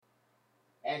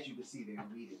as you can see, there's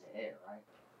weed in the air, right?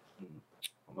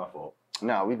 My fault.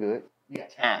 No, we good. We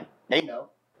got time. They know.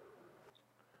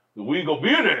 The weed gonna be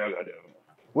in there, goddamn.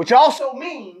 Which also Also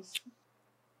means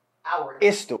our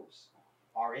istles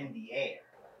are in the air.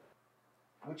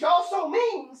 Which also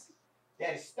means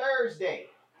that it's Thursday.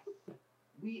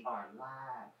 We are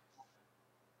live.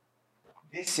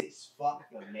 This is Fuck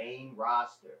the Main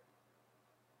Roster.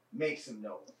 Make some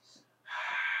noise.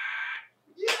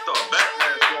 Yeah.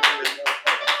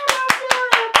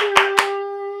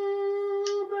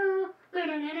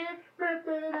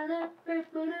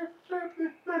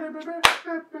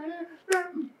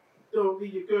 Don't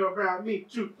leave your girl around me.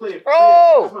 Truth play.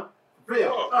 Oh!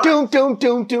 Real. Doom doom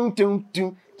doom doom doom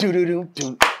doom doom doom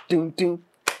doom doom doom.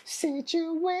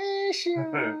 Situation.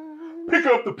 Pick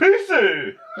up the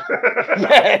pieces.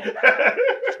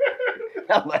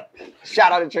 I'm like,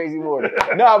 shout out to Tracy Morgan.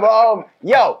 No, but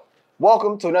yo,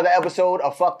 welcome to another episode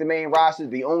of Fuck the Main Roster,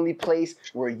 the only place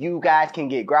where you guys can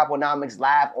get Grapplenomics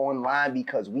live online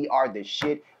because we are the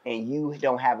shit and you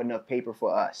don't have enough paper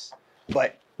for us.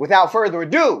 But without further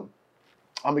ado,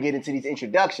 I'm gonna get into these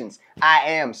introductions.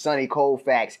 I am Sonny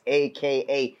Colfax,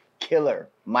 aka Killer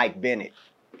Mike Bennett.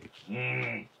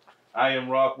 I am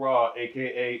Rock Raw,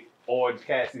 aka Orange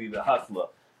Cassidy the Hustler.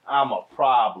 I'm a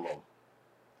problem.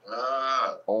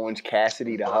 Orange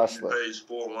Cassidy the Hustler. Page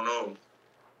 410,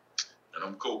 and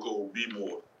I'm Coco B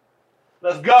More.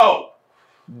 Let's go.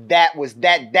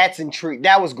 That's intriguing.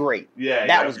 That was great. Yeah,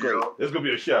 that was great. This is gonna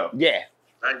be a show. Yeah.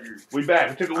 Thank you. We back.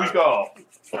 We took a week off.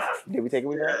 Did we take a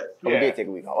week off? Yeah. Oh, we did take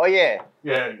a week off. Oh yeah.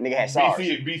 Yeah. Nigga had SARS.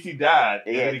 BC died,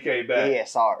 and then he came back. Yeah,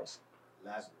 SARS.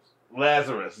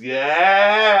 Lazarus.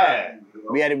 Yeah.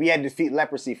 We had to defeat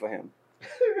leprosy for him.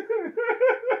 Damn,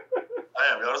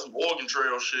 y'all, that's some Oregon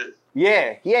Trail shit.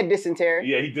 Yeah, he had dysentery.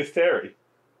 Yeah, he dysentery.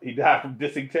 He died from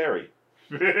dysentery.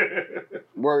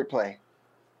 Wordplay.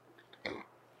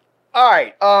 All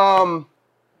right.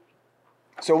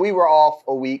 So we were off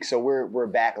a week, so we're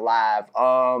back live.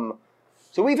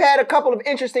 So we've had a couple of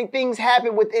interesting things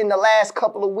happen within the last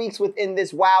couple of weeks within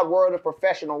this wild world of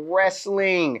professional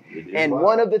wrestling. And wild.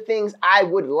 one of the things I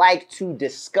would like to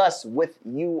discuss with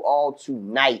you all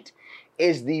tonight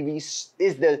is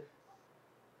the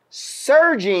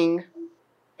surging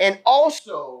and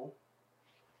also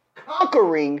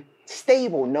conquering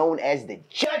stable known as the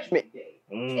Judgment Day.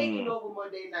 Taking over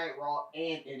Monday Night Raw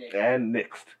and NXT. And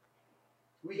next.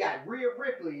 We got Rhea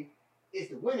Ripley is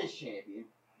the women's champion.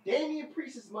 Damian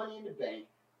Priest is Money in the Bank.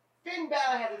 Finn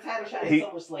Balor has a title shot at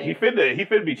SummerSlam. He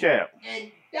finna be champ.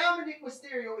 And Dominic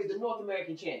Mysterio is the North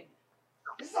American champion.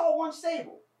 This is all one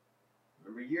stable.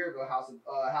 Remember a year ago, House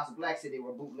of Black said they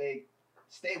were bootleg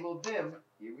stable of them.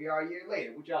 Here we are a year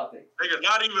later. What y'all think? Nigga,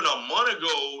 not even a month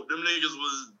ago, them niggas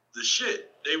was the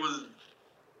shit. They was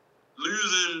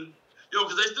losing,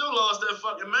 because they still lost that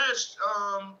fucking match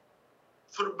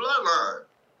for the Bloodline.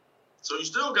 So you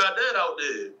still got that out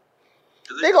there.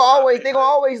 They gonna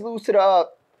always lose to the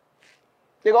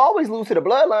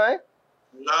Bloodline.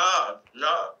 Nah.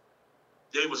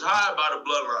 They was hired by the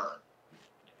Bloodline.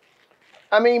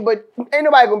 I mean, but ain't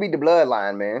nobody gonna beat the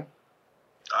Bloodline, man.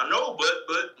 I know, but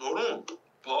hold on.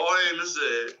 Paul Heyman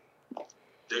said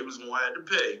they was gonna have to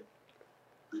pay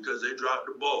because they dropped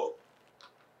the ball.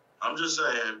 I'm just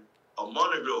saying, a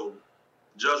month ago,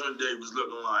 Judgment Day was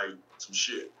looking like some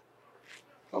shit.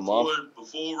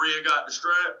 Before Rhea got the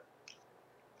strap,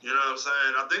 you know what I'm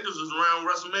saying? I think this was around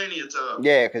WrestleMania time.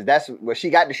 Yeah, because that's where she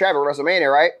got the strap at WrestleMania,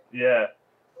 right? Yeah.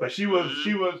 But she was,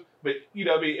 but you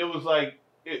know what I mean? It was like,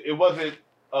 it wasn't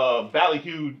a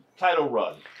Ballyhoo title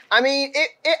run. I mean,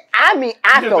 I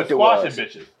felt it was.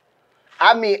 Bitches.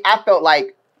 I mean, I felt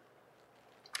like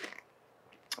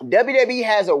WWE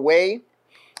has a way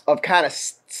of kind of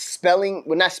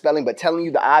but telling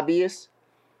you the obvious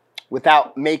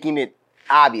without making it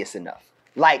obvious enough.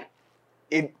 Like,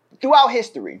 throughout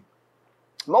history,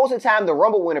 most of the time the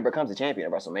Rumble winner becomes the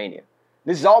champion at WrestleMania.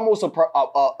 This is almost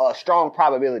a strong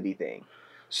probability thing.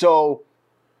 So,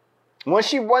 when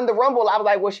she won the Rumble, I was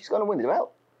like, well, she's going to win the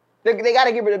belt. They got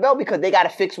to give her the belt because they got to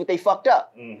fix what they fucked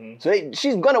up. Mm-hmm. So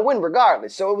she's going to win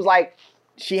regardless. So it was like,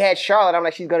 she had Charlotte. I'm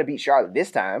like, she's going to beat Charlotte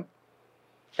this time.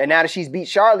 And now that she's beat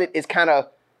Charlotte, it's kind of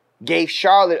gave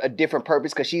Charlotte a different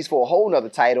purpose because she's for a whole nother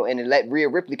title and it let Rhea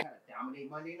Ripley kind of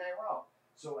dominate Monday Night Raw.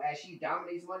 So as she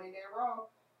dominates Monday Night Raw,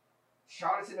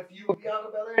 Charlotte's in a feud with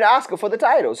Bianca Belair and Asuka for the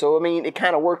title. So, I mean, it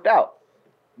kind of worked out.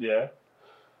 Yeah.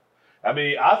 I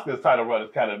mean, Asuka's title run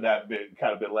is kind of a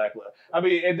bit lackluster. I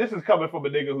mean, and this is coming from a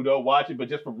nigga who don't watch it, but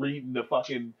just from reading the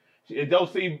fucking, it don't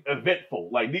seem eventful.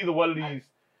 Like, neither one of these.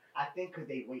 I think because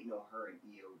they waiting on her and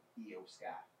Io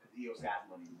Scott. Io Sky's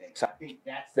Money in the Bank. So I think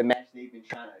that's the match they've been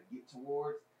trying to get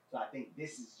towards. So I think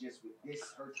this is just with this,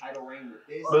 her title reign with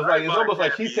this. But it's almost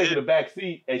like she's taking a back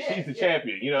seat and she's the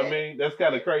champion. You know what I mean? That's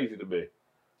kind of crazy to me.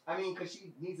 I mean, because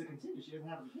she needs a contender. She doesn't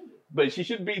have a contender. But she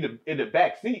shouldn't be in the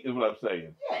back seat, is what I'm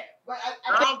saying. Yeah, but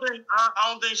I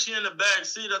don't think she in the back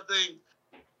seat. I think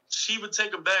she would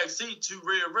take a back seat to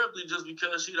Rhea Ripley just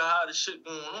because she the hottest shit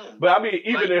going on. But I mean,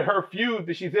 even in her feud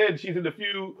that she's in the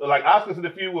feud, like Asuka's in the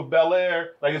feud with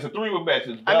Belair. Like it's a 3-way match.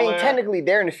 I mean, technically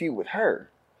they're in a feud with her.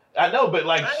 I know, but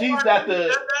like she's not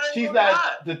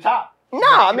the top. No,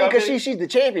 I mean, because she's the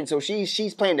champion, so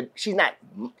she's playing the she's not.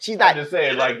 I'm just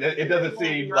saying, like it doesn't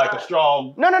seem like a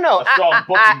strong No. a strong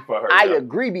booking for her. I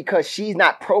agree because she's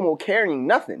not promo carrying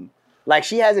nothing. Like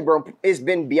she hasn't been. It's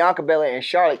been Bianca Belair and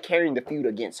Charlotte carrying the feud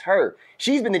against her.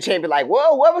 She's been the champion. Like,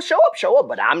 whoa, whoever show up.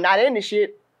 But I'm not in this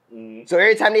shit. Mm-hmm. So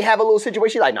every time they have a little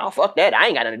situation, she's like, no, fuck that. I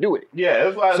ain't got nothing to do with it. Yeah,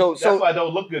 that's why. That's why it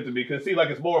don't look good to me because it seems like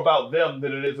it's more about them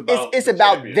than it is about. It's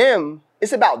about them.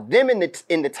 It's about them in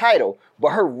the title. But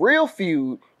her real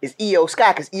feud is Io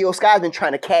Sky because Io Sky's been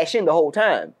trying to cash in the whole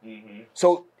time. Mm-hmm.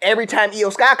 So every time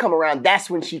Io Sky come around, that's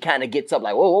when she kind of gets up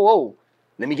like, whoa.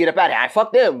 Let me get up out of here. I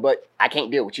fuck them, but I can't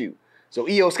deal with you. So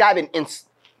Io Sky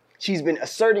she's been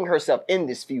asserting herself in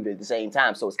this feud at the same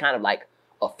time. So it's kind of like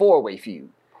a 4-way feud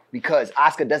because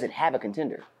Asuka doesn't have a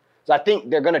contender. So I think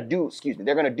they're gonna do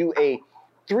a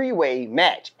 3-way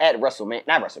match at at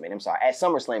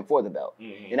SummerSlam for the belt.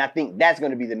 Mm-hmm. And I think that's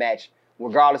gonna be the match,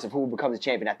 regardless of who becomes the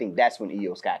champion. I think that's when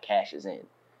Io Sky cashes in.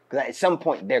 Because at some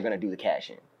point they're gonna do the cash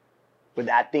in. But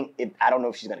I think I don't know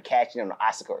if she's gonna cash in on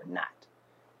Asuka or not.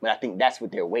 But I think that's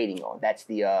what they're waiting on. That's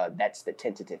the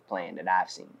tentative plan that I've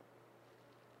seen.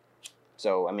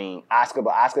 So I mean,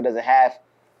 Asuka doesn't have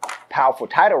powerful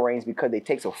title reigns because they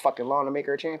take so fucking long to make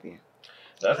her a champion.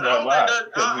 That's not why.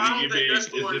 It's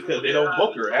just because they don't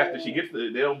book her after she gets they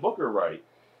don't book her right.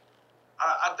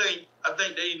 I think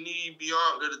they need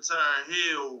Bianca to turn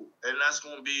heel, and that's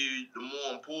going to be the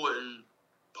more important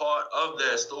part of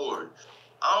that story.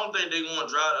 I don't think they're going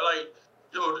to drive like.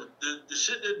 Yo, the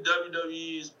shit that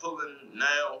WWE is pulling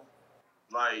now,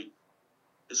 like,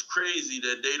 it's crazy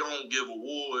that they don't give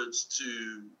awards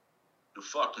to the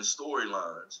fucking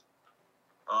storylines.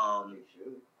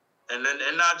 And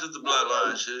not just the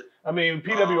bloodline shit. I mean,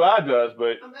 PWI does,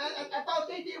 but I thought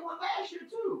they did one last year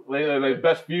too. Like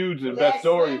best feuds and best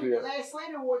stories. The last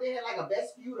Slam Award, they had like a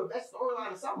best feud, a best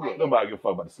storyline, or something like that. Nobody give a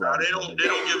fuck about the Slam. Nah, they don't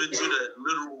give it to that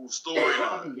literal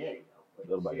storyline.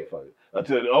 Nobody give a fuck.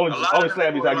 Until the only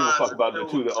Slammies I give a fuck about the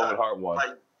two that Owen Hart won. Like,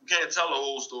 you can't tell the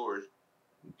whole story.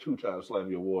 2-time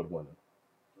Slammy Award winner.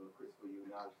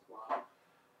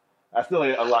 I still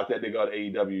ain't unlocked that nigga on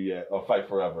AEW yet, or Fight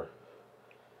Forever.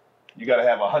 You gotta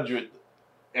have 100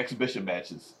 exhibition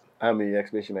matches. How many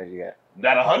exhibition matches you got?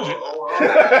 Not 100.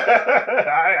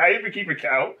 I ain't even keeping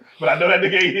count, but I know that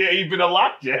nigga ain't been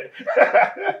unlocked yet.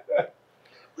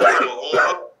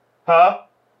 Huh?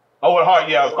 Owen Hart,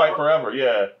 yeah, Fight Forever,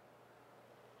 yeah.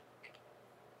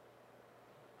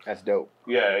 That's dope.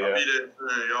 Yeah. I'll be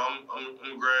there, yo.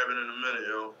 I'm grabbing in a minute,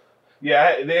 yo.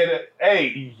 Yeah,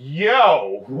 hey,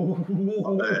 yo.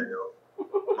 My bad, yo.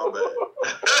 My bad.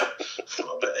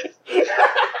 My bad.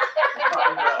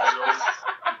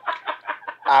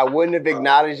 I wouldn't have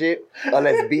acknowledged it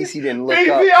unless BC didn't look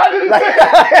up.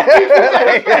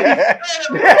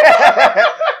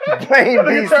 Blame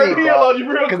BC,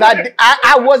 bro. Because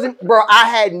I wasn't, bro. I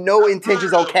had no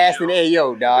intentions on casting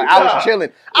Ayo, dog. I was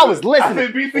chilling. I was listening.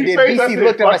 And then BC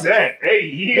looked up. I said, "Hey,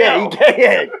 yo."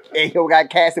 Yeah, Ayo got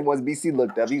casted once BC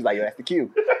looked up. He was like, "Yo, that's the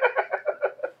cue."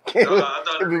 I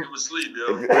thought he was asleep, yo.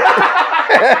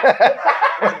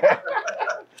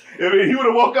 I mean, he would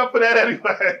have woke up for that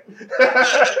anyway.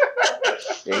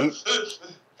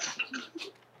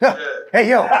 Hey,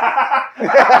 yo.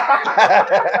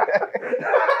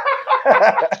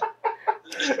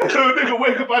 Nigga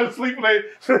wake up out of sleep and they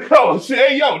say, oh, shit,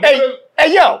 hey, yo.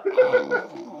 Hey, yo.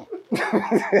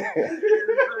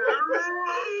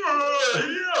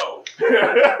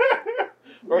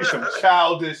 Some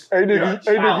childish. Hey,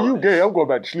 nigga, you gay. I'm going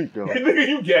back to sleep, though. Nigga,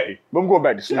 you gay. I'm going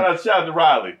back to sleep. Shout out to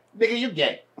Riley. Nigga, you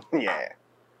gay. Yeah.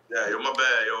 Yeah, yo, my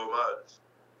bad, yo.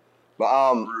 But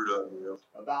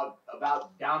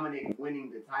about Dominic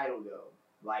winning the title though,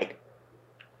 like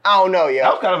I don't know, yo.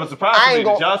 That was kind of a surprise to me.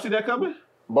 Did y'all see that coming?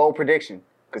 Bold prediction,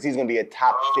 because he's gonna be a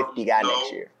top 50 guy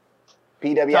next year.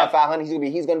 PWI 500, he's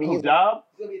gonna be his job.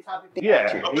 He's gonna be a top 50 guy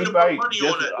next year. He might.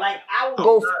 Like I would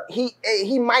go.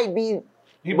 He might be.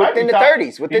 He within the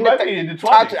 30s. Within the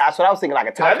 20s. That's what I was thinking, like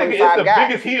a top 25 guy. I think he's the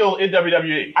biggest heel in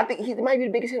WWE. I think he might be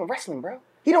the biggest heel in wrestling, bro.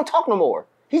 He don't talk no more.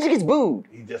 He just gets booed.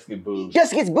 He just get booed. He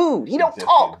just gets booed. He don't just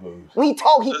talk. get booed. When he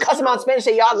talk, he cuss him out in Spanish.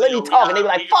 Say, y'all let me talk, and they be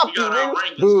like, "Fuck you,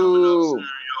 nigga." Boo.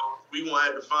 We gonna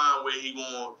have to find where he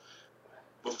going.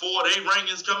 Before they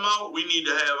rankings come out, we need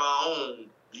to have our own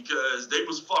because they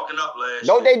was fucking up last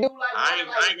Don't year. they do like? I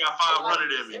ain't got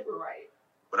 500 in me,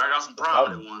 but I got some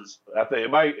prominent ones. I think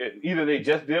it might either they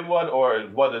just did one or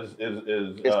one is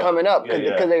it's coming up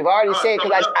because they've already said.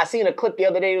 Because I seen a clip the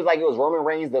other day. It was Roman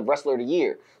Reigns, the wrestler of the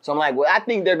year. So I'm like, well, I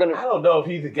think they're gonna. I don't know if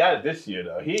he's got it this year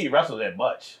though. He ain't wrestled that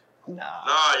much. Nah,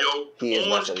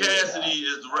 yo. Orange Cassidy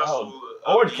is the wrestler.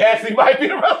 Orange Cassidy might be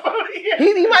the wrestler of the year.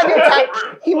 He might be a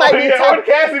top. He might be a top. Orange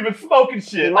Cassidy been smoking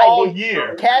shit all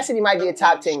year. Cassidy might be a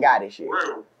top 10 guy this year.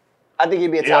 Real. I think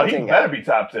he'd be a top 10 guy. He better be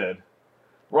top 10.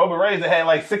 Roman Reigns had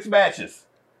like 6 matches.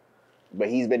 But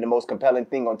he's been the most compelling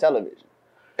thing on television.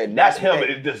 And that's him.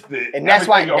 It's just and that's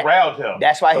why around him.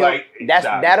 That's why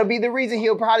that'll be the reason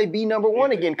he'll probably be number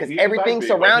one again because everything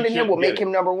surrounding him will make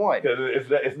him number one. Because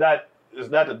it's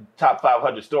not the top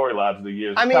 500 storylines of the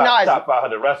year. It's top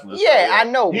 500 wrestlers. Yeah, I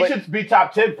know. He should be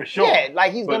top 10 for sure. Yeah,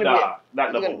 like he's gonna be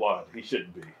not number one. He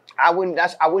shouldn't be. I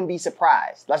wouldn't be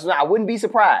surprised. I wouldn't be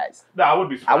surprised. No, I wouldn't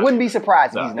be surprised. I wouldn't be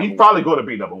surprised if he's number one. He's probably going to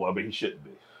be number one, but he shouldn't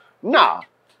be. Nah.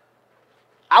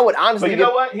 I would honestly. But you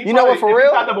know what? You know what? For real, if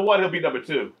he's not number one, he'll be number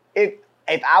 2. If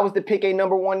I was to pick a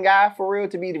number one guy for real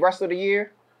to be the wrestler of the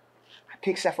year, I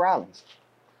pick Seth Rollins.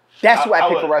 That's who I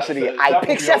pick for wrestler of the year. I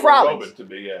pick Seth Rollins. To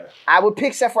me, yeah. I would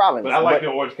pick Seth Rollins. But I like the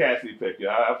Orange Cassidy pick. Yeah,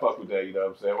 I fuck with that. You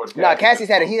know what I'm saying? No, Cassidy's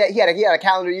had a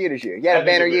calendar year this year. He had a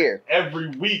banner year.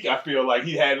 Every week, I feel like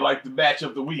he had like the match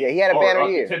of the week. Yeah, he had a banner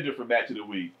year. Contender for match of the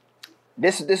week.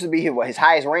 This would be his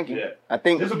highest ranking. Yeah. I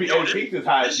think this will be AP's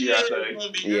highest year. I think.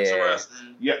 Gonna be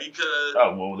interesting. Yeah.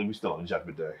 Because we still on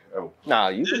Judgement Day. Oh. No,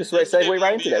 you can just segue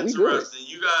right into that. We good.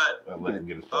 You got. Let him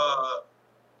get his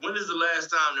when is the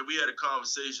last time that we had a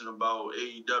conversation about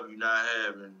AEW not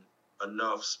having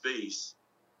enough space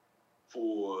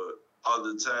for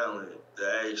other talent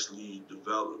to actually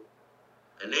develop?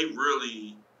 And they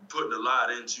really putting a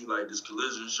lot into like this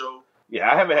Collision show.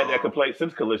 Yeah, I haven't had that complaint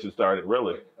since Collision started,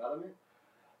 really. Development?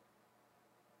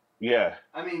 Yeah.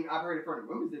 I mean, I've heard it from the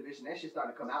women's division. That shit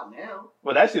starting to come out now.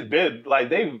 Well, that shit been like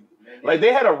they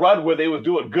had a run where they was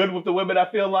doing good with the women. I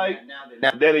feel like now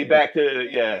they back to and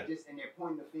they're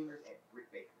pointing the fingers at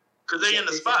Britt Baker because they in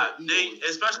the spot. They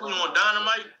especially on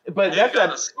Dynamite. But that's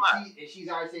not. She's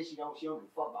already said she don't give a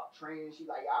fuck about training. She's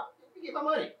like, y'all get my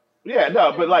money. Yeah,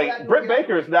 no, but like Britt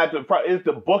Baker is not it's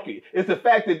the booking. It's the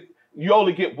fact that you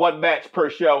only get one match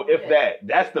per show, if that.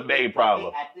 That's the main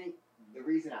problem. I think the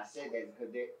reason I said that is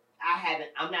because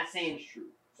I'm not saying it's true.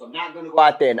 So I'm not going to go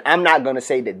out there and I'm not going to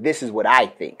say that this is what I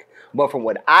think. But from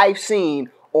what I've seen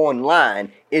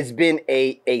online, it's been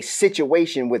a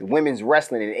situation with women's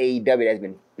wrestling in AEW that's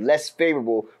been less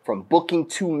favorable from booking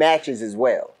 2 matches as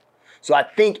well. So I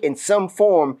think in some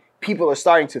form, people are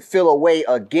starting to feel away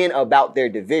again about their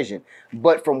division.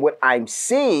 But from what I'm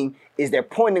seeing is they're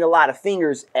pointing a lot of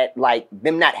fingers at like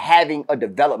them not having a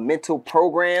developmental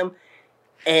program,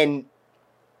 and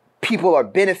people are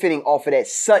benefiting off of that,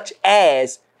 such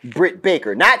as Britt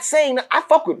Baker. Not saying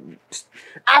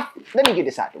let me get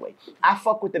this out the way. I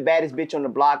fuck with the baddest bitch on the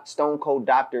block, Stone Cold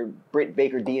Dr. Britt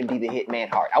Baker, DMD, the Hitman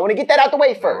Hart. I want to get that out the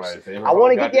way first. Right, I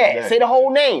want to get say the whole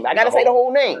name. I gotta say the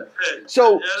whole name.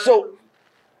 So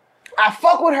I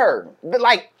fuck with her, but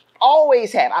like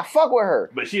always have. I fuck with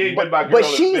her. But she ain't been my girl. But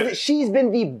she's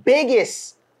been the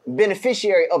biggest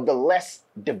beneficiary of the less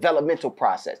developmental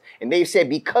process. And they've said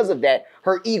because of that,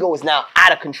 her ego is now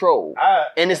out of control.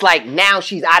 And it's like now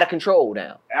she's out of control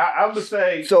now. I'm going to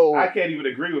say, so I can't even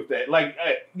agree with that. Like,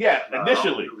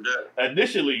 initially,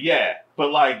 yeah.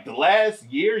 But like the last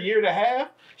year and a half,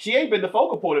 she ain't been the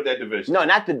focal point of that division. No,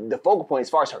 not the focal point as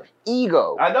far as her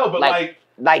ego. I know, but like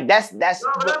that's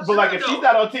but like if she's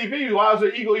not on TV, why does her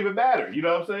ego even matter? You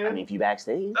know what I'm saying? I mean, if you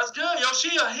backstage, that's good. Yo,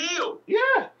 she a heel.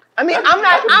 Yeah. I mean, I'm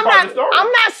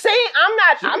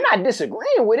not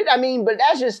disagreeing with it. I mean, but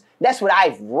that's what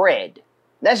I've read.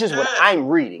 That's just what I'm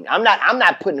reading. I'm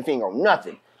not putting a finger on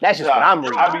nothing. That's just what I'm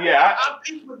reading. I mean, I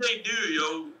think what they do,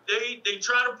 yo, they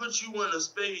try to put you in a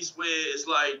space where it's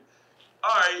like,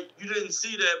 all right, you didn't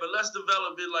see that, but let's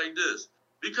develop it like this.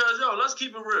 Because, yo, let's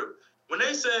keep it real. When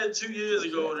they said 2 years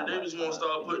ago that they was going to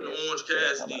start putting Orange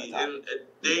Cassidy, and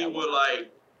they were like,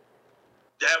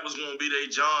 that was going to be their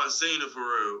John Cena for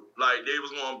real. Like, they was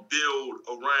going to build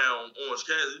around Orange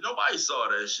Cassidy. Nobody saw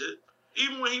that shit.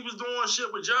 Even when he was doing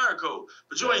shit with Jericho.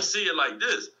 But you ain't see it like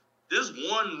this. This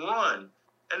one run.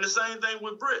 And the same thing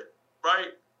with Britt,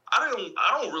 right? I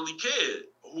don't really care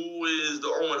who is the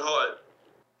Owen Hart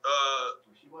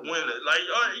win it. Like,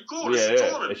 all right, cool. Yeah, It's a yeah.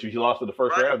 tournament. And she lost in the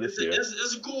first Right? round this year.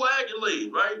 It's a cool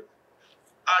accolade, right?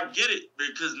 I get it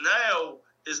because now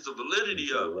it's the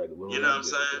validity of it. You know what I'm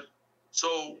saying?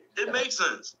 So it makes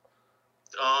sense.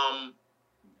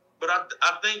 But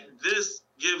I think this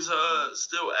gives her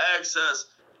still access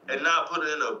and not put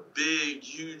in a big,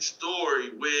 huge story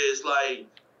where it's like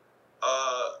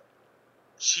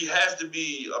she has to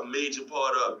be a major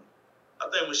part of it. I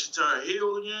think when she turned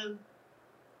heel again,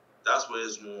 that's where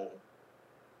it's more.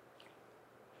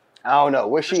 I don't know.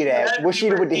 Where's she at? Where's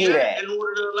she with the heat at? In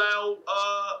order to allow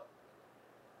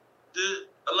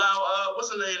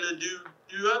what's her name to do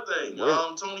her thing.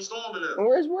 Tony Storm and them.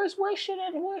 Where's shit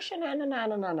at? Where's shit at?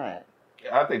 No.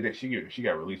 I think that she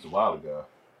got released a while ago.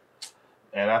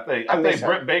 And I think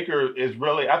Britt Baker is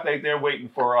really. I think they're waiting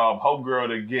for Homegirl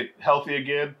to get healthy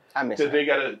again. I miss her.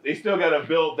 They still gotta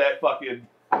build that fucking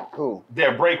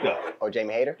their breakup. Oh,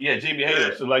 Jamie Hayter? Yeah, Jamie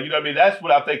Hayter. So like, you know what I mean? That's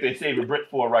what I think they're saving Britt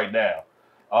for right now.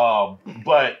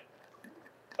 But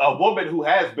a woman who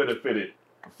has benefited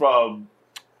from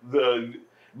the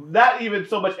not even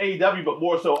so much AEW, but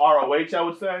more so ROH, I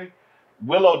would say.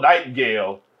 Willow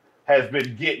Nightingale has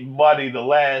been getting money the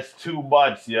last 2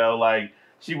 months, yo. Like,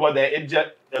 she won that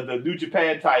the New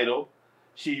Japan title.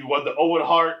 She won the Owen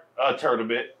Hart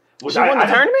tournament. She won the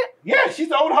tournament? Yeah, she's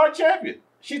the Owen Hart champion.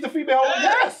 She's the female.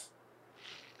 Yes.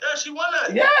 Yeah, she won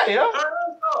that. Yeah, yo.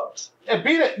 And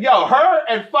beat it, yo. Her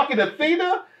and fucking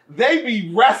Athena, they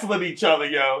be wrestling each other,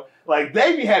 yo. Like,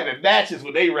 they be having matches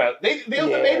when they wrestle. They was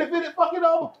the main event at fucking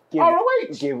ROH.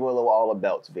 Give Willow all the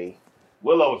belts, B.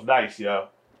 Willow was nice, yo.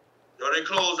 Yo, they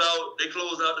closed out the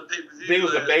pay-per-view. They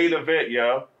was the main event,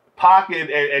 yo. Pac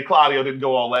and Claudio didn't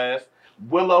go on last.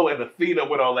 Willow and Athena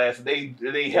went on last. They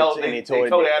tore it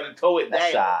down.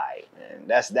 That's side, man.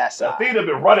 That's side. Athena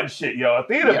been running shit, yo.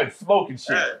 Athena been smoking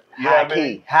shit. You know what I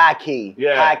mean? High key.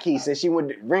 Yeah. High key. Since she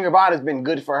went, Ring of Honor's been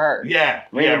good for her. Yeah.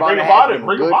 Ring of Honor has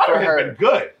been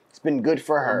good. It's been good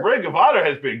for her. Ring of Honor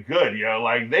has been good, yo.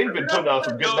 Like, they've been putting out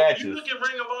some good matches. You look at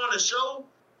Ring of Honor's show,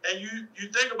 and you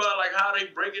think about like how they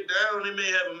break it down. They may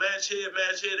have a match here.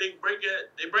 They break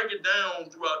it down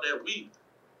throughout that week.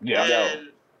 Yeah. And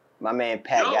my man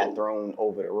Pat got thrown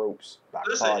over the ropes by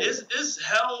listen, it's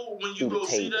hell when you go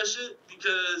see that shit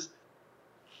because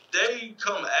they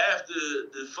come after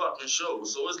the fucking show.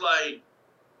 So it's like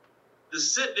to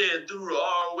sit there through the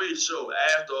ROH show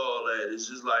after all that is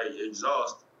just like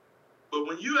exhausting. But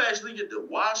when you actually get to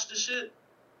watch the shit,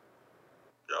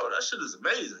 yo, that shit is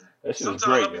amazing. That shit Sometimes is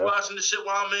great, I'll be watching the shit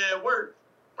while I'm at work,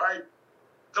 right?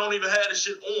 Don't even have the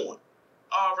shit on.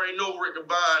 I already know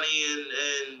Riccaboni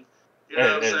and you know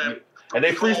what I'm saying? And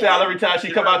they freestyle every time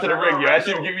she come out to the ring, yo. That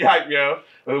shit give me hype, yo.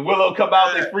 When Willow come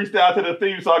out, they freestyle to the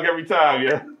theme song every time,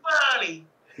 yo. Funny.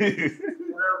 You know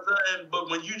what I'm saying? But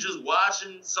when you just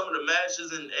watching some of the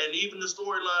matches and even the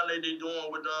storyline that they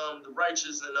doing with the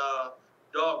Righteous and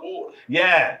Dark Order.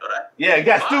 Yeah. Yeah,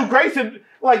 got Stu Grayson.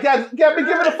 Like, got me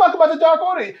giving a fuck about the Dark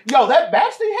Order. Yo, that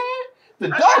match they had? The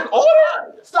Dark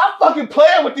Order? Stop fucking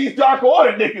playing with these Dark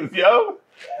Order niggas, yo.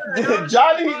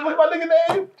 Johnny, what's my nigga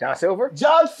name? John Silver?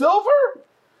 John Silver?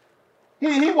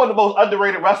 He one of the most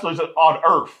underrated wrestlers on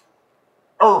Earth.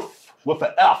 Earth with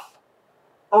an F.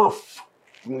 Earth.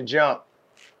 From the jump.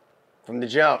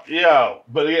 Yo,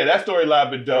 but yeah, that storyline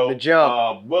been dope. From the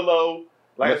jump. Willow,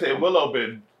 like I said, Willow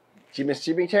been... She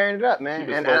been tearing it up, man.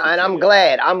 And I'm shit.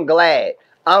 glad.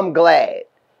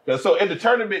 So in the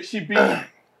tournament, she beat...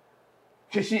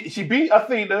 she beat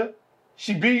Athena.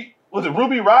 She beat... Was it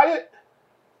Ruby Riott?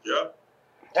 Yeah.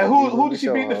 And who did she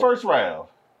beat in the first round?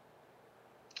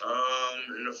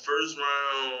 In the first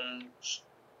round,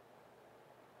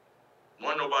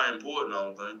 wasn't nobody important, I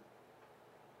don't think.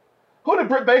 Who did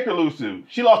Britt Baker lose to?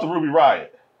 She lost to Ruby Riott.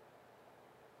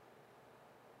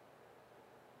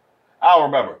 I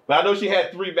don't remember. But I know she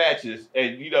had 3 matches,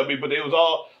 and you know what I mean? But it was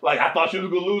all, like, I thought she was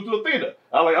going to lose to Athena.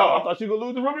 I was like, I thought she was going to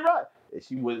lose to Ruby Riott.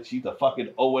 And she's a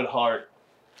fucking Owen Hart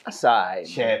aside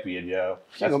champion, yo.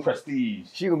 That's prestige.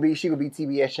 She gonna be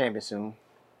TBS champion soon.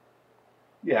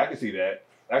 Yeah, I can see that.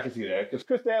 Because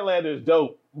Chris Statlander is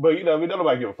dope. But, you know, I mean,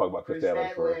 nobody give a fuck about Chris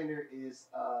Statlander. Chris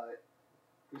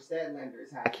Statlander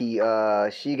is high key.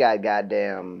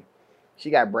 She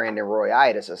got Brandon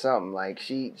Roy-itis or something. Like,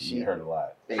 she hurt a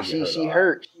lot. She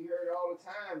hurt. She hurt all the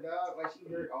time, dog. Like, she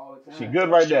hurt all the time. She good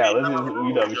right now.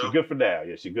 She good for now.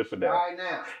 Yeah, she good for now. Right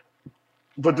now.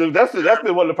 But that's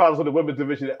been one of the problems with the women's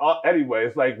division anyway.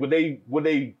 It's like when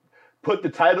they put the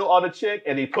title on a chick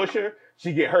and they push her,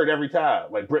 she get hurt every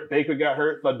time. Like Britt Baker got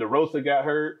hurt, Thunder Rosa got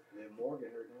hurt.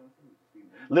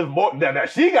 Liv Morgan now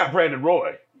she got Brandon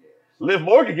Roy. Yeah. Liv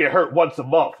Morgan get hurt once a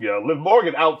month, yo. Liv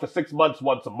Morgan out for 6 months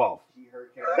once a month. She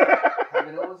hurt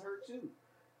Kevin Owens hurt too.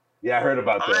 Yeah, I heard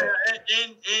about that.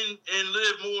 In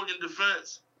Liv Morgan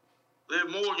defense, Liv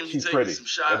Morgan be She's taking pretty some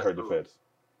shots. in her though. defense.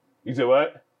 You said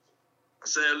what? I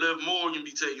said Liv Morgan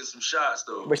be taking some shots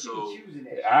though. But She be choosing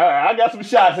that shit. I got some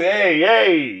shots. Hey.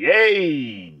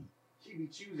 She be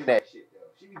choosing that shit though.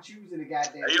 She be choosing the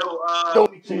goddamn. Hey,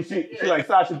 yo, She like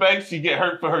Sasha Banks. She get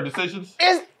hurt for her decisions.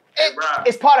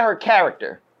 It's part of her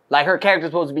character. Like her character's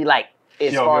supposed to be like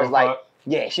as far as like. Fuck.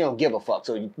 Yeah, she don't give a fuck.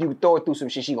 So you throw her through some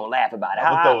shit, she gonna laugh about it.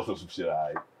 I'm gonna throw some shit. All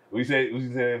right. What you say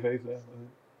in her face?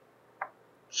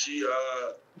 She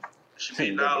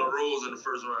beat Nyla Rose in the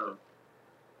first round.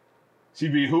 She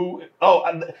beat who?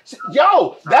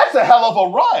 Yo, that's a hell of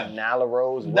a run. Nyla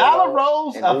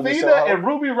Rose, Athena, and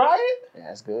Ruby Riott. Yeah,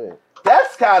 that's good.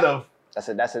 That's kind of. That's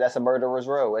a murderer's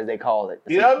row, as they call it.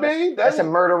 You know what I mean? That's a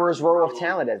murderer's row of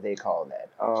talent, as they call that.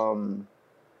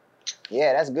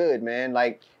 Yeah, that's good, man.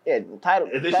 Like, yeah, title.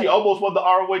 And then she almost won the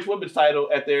ROH Women's title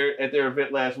at their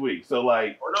event last week. So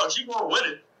like, oh no, she's gonna win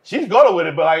it. She's gonna win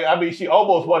it, but like, I mean, she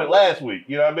almost won it last week.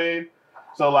 You know what I mean?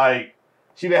 So like,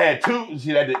 she had two. She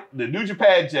had the New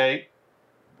Japan J,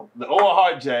 the Owen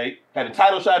Hart J, had a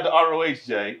title shot at the ROH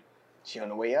J. She on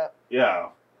the way up. Yeah.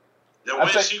 Now when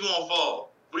she gonna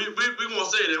fall? We gonna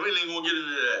say that. We ain't gonna get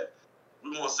into that.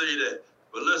 We gonna say that.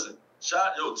 But listen,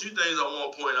 two things I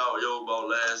want to point out, about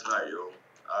last night,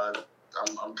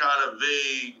 I'm kind of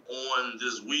vague on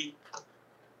this week,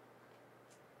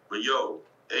 but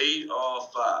AR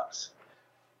Fox.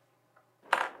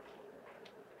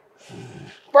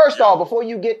 First off, before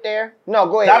you get there, no,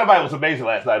 go ahead. Dynamite was amazing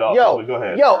last night. Also, go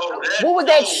ahead. What was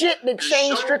that shit that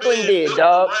Shane Strickland did,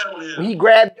 dog? When he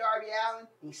grabbed Darby Allin,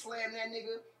 he slammed that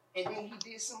nigga, and then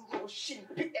he did some little shit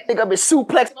and picked that nigga up and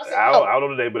suplex. I don't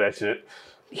know the name of that shit.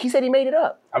 He said he made it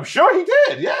up. I'm sure he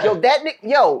did. Yeah. That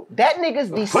nigga's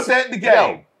the. Put that in the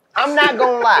game. I'm not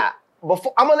gonna lie.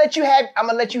 Before I'm gonna let you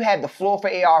have the floor for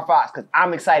AR Fox because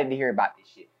I'm excited to hear about this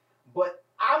shit. But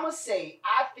I'ma say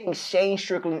I think Shane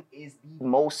Strickland is the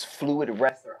most fluid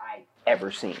wrestler I've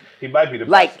ever seen. He might be the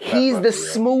best. He's the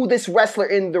smoothest wrestler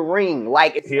in the ring.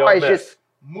 Like as far as just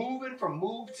moving from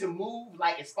move to move.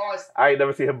 Like as far as I ain't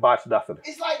never seen him botch nothing.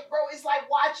 It's like, bro, it's like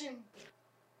watching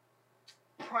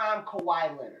prime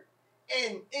Kawhi Leonard.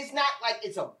 And it's not like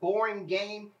it's a boring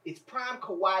game. It's prime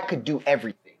Kawhi could do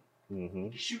everything. Mm-hmm.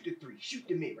 Shoot the three, shoot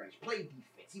the mid-range, play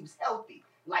defense. He was healthy.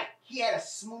 Like, he had a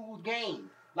smooth game.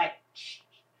 Like,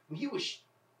 when he was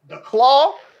the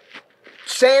Claw,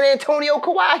 San Antonio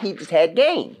Kawhi, he just had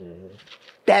game. Mm-hmm.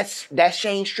 That's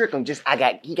Shane Strickland.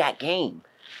 He got game.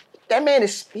 That man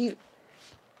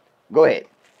go ahead.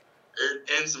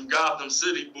 And some Gotham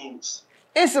City boots.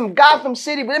 In some Gotham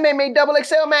City, but that man made Double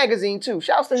XL magazine too.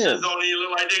 Shouts to him. Shit don't even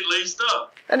look like they laced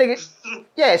up. That nigga,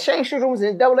 yeah, Shane Strickland was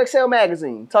in Double XL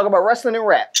magazine. Talking about wrestling and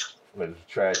rap.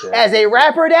 Trash. As a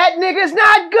rapper, that nigga's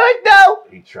not good though.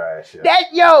 He trash. Yeah.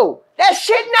 That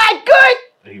shit not good.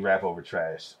 He rap over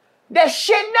trash. That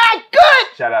shit not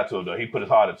good. Shout out to him though. He put his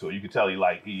heart into it. You can tell he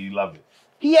loved it.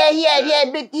 He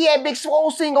had Big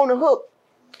Swole sing on the hook.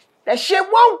 That shit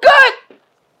won't good.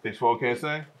 Big Swole can't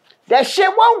sing? That shit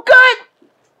won't good.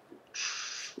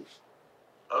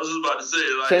 I was just about to say,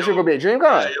 like, Shane Strickland gonna be a dream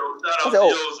con. Shout out to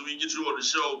so we can get you on the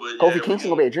show, but Kofi Kingston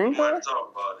gonna be a dream con. We want to talk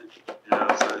about it. You know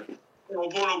what I'm saying? We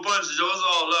don't pull no punches, yo. It's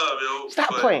all love, Stop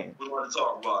playing. We want to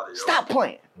talk about it, yo. Stop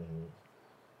playing.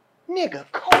 Mm-hmm. Nigga,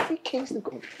 Kofi Kingston.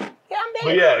 Yeah,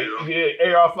 I'm there. But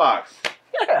yeah, AR Fox.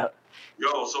 Yeah.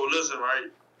 Yo, so listen, right?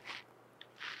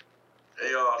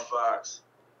 AR Fox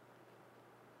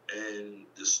and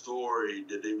the story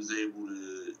that they was able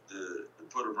to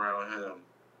put around him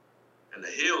and the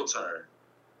heel turn.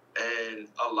 And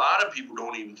a lot of people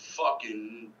don't even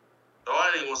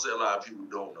I ain't gonna say a lot of people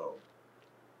don't know.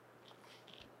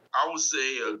 I would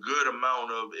say a good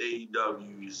amount of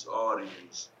AEW's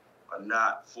audience are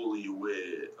not fully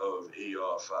aware of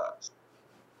AR Fox.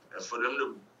 And for them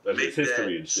to make that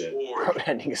story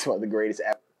that nigga's one of the greatest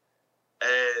ever.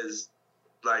 As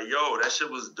like, that shit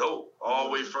was dope all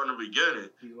the way from the beginning.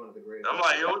 He's one of the greatest. I'm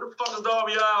like, what the fuck is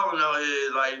Darby Allin out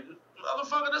here? Like,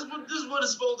 motherfucker, this is what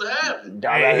is supposed to happen.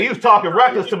 He was talking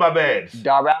reckless to my man.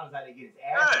 Darby Allin's out to get his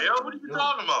ass. Hey, what are you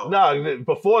talking about? No,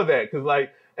 before that, because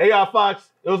like AR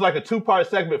Fox, it was like a 2-part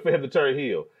segment for him to turn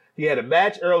heel. He had a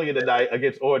match early in the night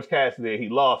against Orange Cassidy, and he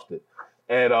lost it,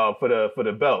 and for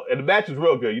the belt. And the match was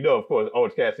real good, of course,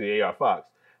 Orange Cassidy and AR Fox.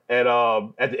 And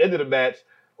at the end of the match,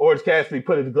 Orange Cassidy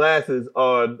put his glasses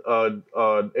on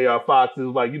AR Fox. It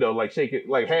was like, you know, like shaking,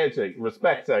 like handshake,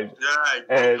 respect type.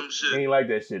 Yeah, And shit. he ain't like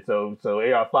that shit. So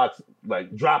AR Fox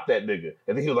like dropped that nigga.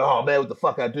 And then he was like, oh man, what the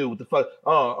fuck I do? What the fuck?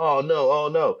 Oh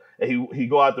no. And he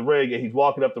go out the ring and he's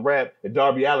walking up the ramp and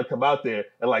Darby Allin come out there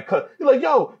and like cut. He's like,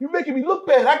 yo, you making me look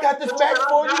bad. I got this match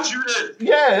for you.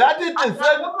 Yeah, I did this.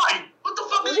 What the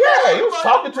fuck are you Yeah, he was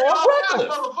talking to him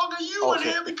reckless. Motherfucker, you in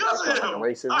here because of him.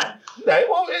 Racism. Yeah,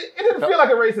 well, it didn't feel like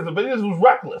a racism, but it just was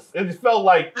reckless. It just felt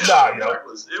like, nah, you know. It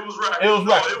was reckless. It was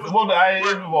reckless. It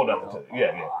won't nothing to it.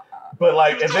 Yeah. But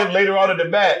like, and then later on in the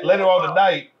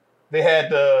night, they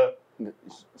had the.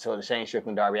 So the Shane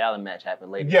Strickland Darby Allin match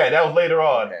happened later. Yeah, that was later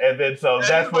on, Okay. and then so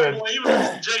that's when he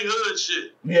was J Hood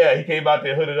shit. Yeah, he came out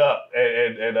there hooded up,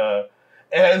 and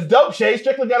it's dope. Shane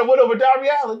Strickland got a win over Darby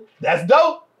Allin. That's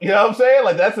dope. You know what I'm saying?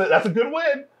 Like that's a good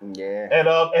win. Yeah.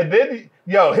 And then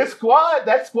his squad,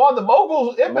 the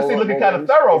Moguls embassy looking kind of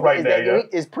thorough right now.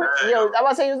 Is Prince? You know, I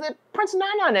was saying, was it Prince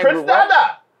Nana in that Prince group? Right?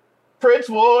 Nana. Prince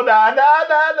Woo, nah.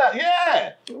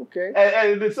 Yeah. Okay.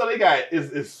 And then so they got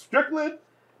is Strickland,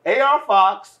 AR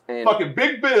Fox, And- fucking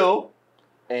Big Bill,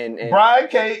 And Brian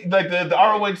Cage, like the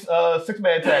ROH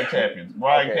 6-man tag champions,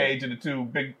 Brian Okay. Cage and the two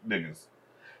big niggas.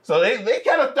 So they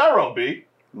kind of thorough, B.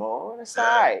 more on the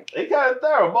side. They kind of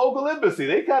thorough. Mogul Embassy,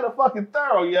 they kind of fucking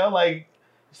thorough, yo. Like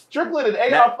Strickland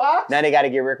and AR Fox. Now they got to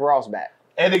get Rick Ross back.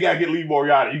 And they got to get Lee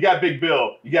Moriarty. You got Big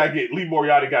Bill. You got to get Lee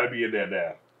Moriarty. Got to be in there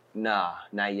now. Nah,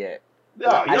 not yet. No,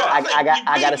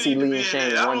 I got to see Lee and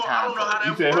Shane one time. I don't know how that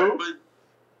You said work, who? but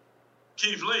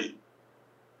Keith Lee.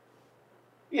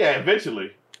 Yeah,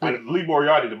 eventually. But Lee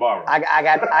Moriarty tomorrow. I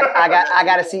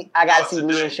got to see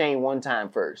Lee and Shane one time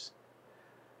first.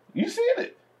 You seen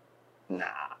it? Nah,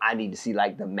 I need to see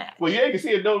like the match. Well, yeah, you can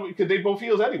see it though because they both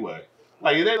heels anyway.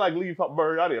 Like it ain't like Lee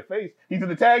Moriarty a face. He's in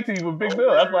the tag team with Big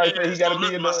Bill. That's why I say he got to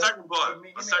be in my the. second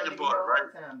part, right?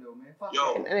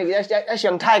 Yo, And nigga, that's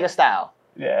Young Tiger style.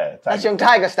 Yeah, That's Young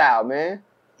Tiger style, man.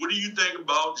 what do you think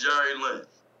about Jerry Lynn?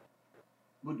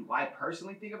 What do I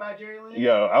personally think about Jerry Lynn?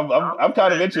 Yo, I'm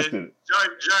kind of interested.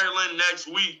 Jerry Lynn next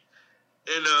week,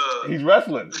 and He's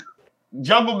wrestling.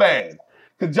 Jungle Man.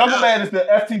 Because Jungle Man is the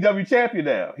FTW champion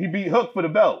now. He beat Hook for the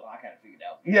belt. Oh, I kind of figured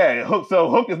out. Yeah, Hook. So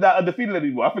Hook is not undefeated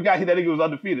anymore. I forgot that nigga was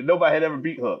undefeated. Nobody had ever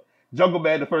beat Hook. Jungle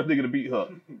Man, the first nigga to beat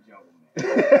Hook.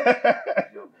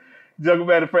 Jungle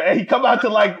Man, and he come out to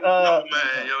like, you come out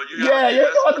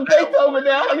to Beethoven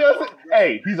now. You know what I'm saying?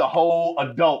 Hey, he's a whole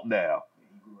adult now.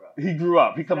 He grew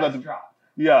up. He comes out to drop.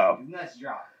 yeah. His nuts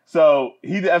drop. So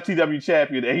he's the FTW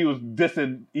champion, and he was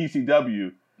dissing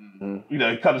ECW. Mm-hmm. You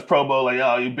know, he cut his promo like,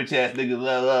 "Oh, you bitch ass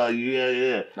niggas,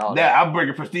 yeah." Oh, now I'm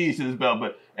bringing prestige to this belt,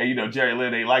 but and you know Jerry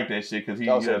Lynn ain't like that shit because he.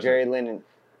 Also, Jerry Lynn and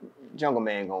Jungle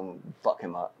Man gonna fuck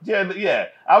him up. Yeah.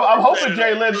 I'm hoping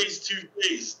Jerry Lynn.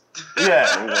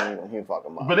 Yeah, he'll fuck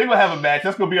him up. but they gonna have a match.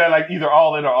 That's gonna be like either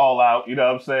all in or all out. You know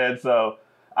what I'm saying? So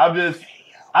I'm just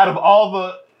out of all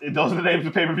those are the names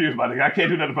of pay-per-views, my nigga. I can't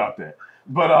do nothing about that.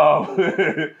 But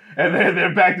and then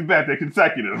they're back to back. They're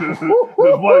consecutive. There's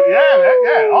one,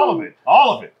 yeah, all of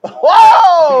it.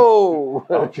 Whoa!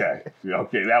 Okay,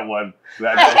 that one.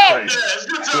 That's crazy.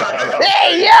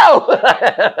 Hey, yo!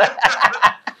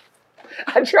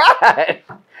 I tried.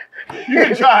 You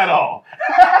didn't try it all.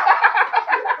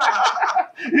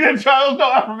 You didn't try. There was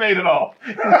no effort made at all.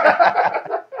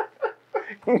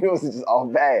 It was just all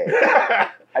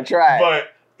bad. I tried.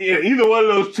 But either one of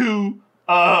those two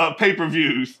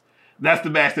pay-per-views, that's the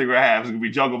match they're gonna have. It's gonna be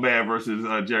Jungle Man versus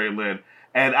Jerry Lynn.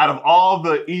 And out of all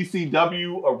the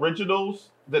ECW originals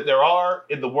that there are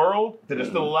in the world that are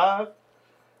still alive,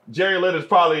 Jerry Lynn is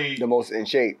probably the most in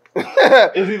shape.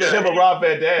 Is either him or Rob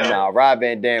Van Dam. Nah, Rob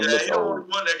Van Dam looks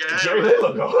old. Jerry Lynn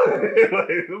look old.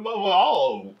 Like, all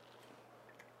old.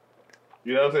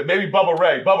 You know what I'm saying? Maybe Bubba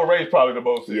Ray. Bubba Ray's probably the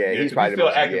most. Yeah, he's probably still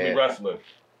the most, actively wrestling.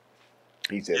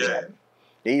 He said that.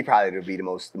 He probably would be the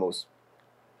most.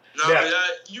 No,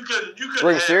 you could.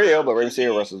 Rey Mysterio, but Rey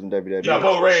Mysterio wrestles in WWE. No,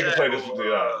 Bubba Ray can play this.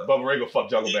 Bubba Ray can fuck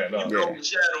Jungle Man up.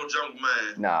 Shadow Jungle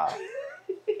Man. Nah.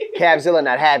 Cavzilla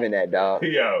not having that, dog.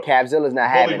 Yo. Cavzilla's not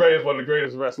having Bubba Ray is one of the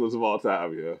greatest wrestlers of all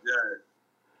time, yeah.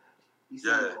 He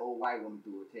saw an old white woman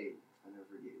through a table. I'll never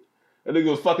forget it. That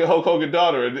nigga was fucking Hulk Hogan's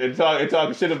daughter and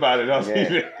talking shit about it on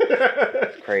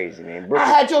TV. Crazy, man. I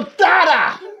had your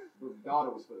daughter! His daughter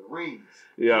was for the rings.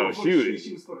 Yo,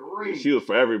 she was for the rings. She was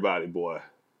for everybody, boy.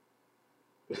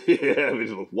 Yeah, it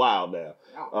looks wild now.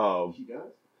 She does?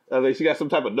 I think she got some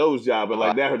type of nose job, but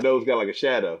like now her nose got like a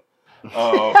shadow.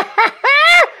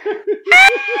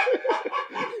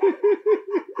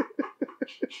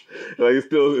 Like it's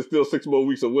still 6 more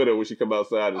weeks of winter when she come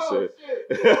outside and shit.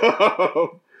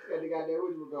 Got the goddamn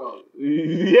original dog.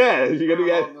 Yeah, she got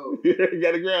Groundhog nose.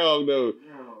 got a groundhog nose.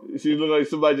 She look like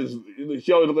somebody just.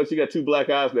 She always look like she got 2 black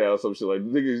eyes now or some shit. Like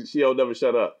nigga, she don't never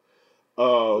shut up.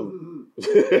 But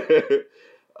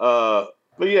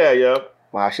yeah.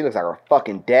 Wow, she looks like her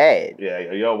fucking dad. Yeah,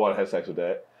 you don't want to have sex with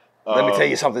that. Let me tell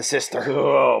you something, sister.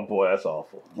 Oh boy, that's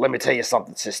awful. Let me tell you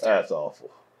something, sister. That's awful.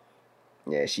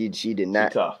 Yeah, she did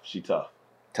not. She tough.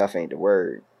 Tough ain't the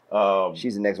word.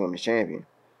 She's the next women's champion.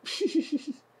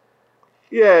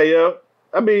 Yeah.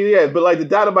 I mean, yeah, but like the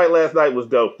Dynamite last night was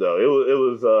dope though. It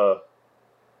was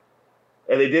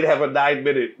and they did have a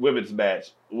 9-minute women's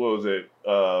match. What was it?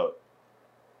 Was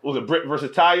it Britt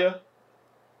versus Taya?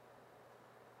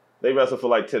 They wrestled for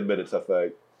like 10 minutes, I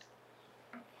think.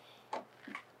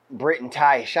 Britt and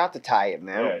Taya. Shout to Taya,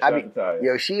 man. Yeah, shout to Taya.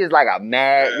 Yo, she is like a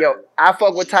mad. Yo, I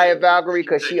fuck with Taya Valkyrie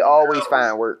because she always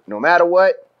find work. No matter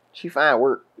what, she find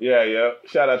work. Yeah.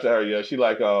 Shout out to her. Yeah, she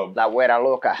like La Huera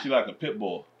Loca. She like a pit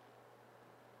bull.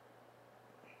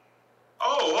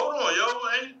 Oh, hold on, yo.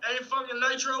 Ain't fucking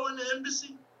Nitro in the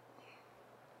embassy?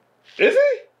 Is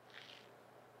he?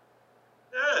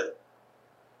 Yeah.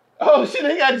 Oh shit,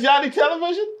 they got Johnny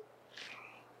Television?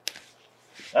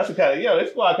 That's the kind of,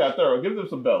 this squad kind of thorough. Give them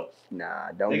some belts.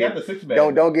 Nah, don't. They got the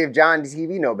 6-man. Don't give John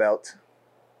TV no belts.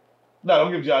 No,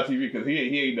 don't give John TV because he a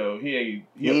free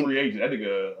agent. That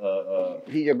nigga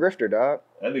he's a grifter, dog.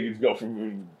 That nigga just go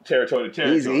from territory to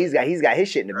territory. He's got his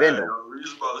shit in the bindle.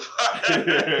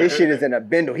 Right, His shit is in a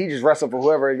bindle. He just wrestle for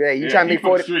whoever. Yeah, you trying to make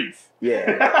 40 streets.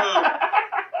 Yeah.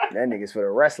 That nigga's for the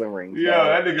wrestling rings. Yeah,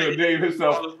 that nigga named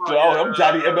himself. I'm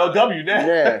Johnny MLW now.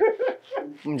 Yeah.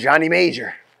 I'm Johnny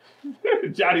Major.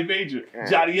 Johnny Major.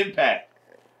 Johnny Impact.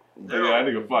 Yeah, that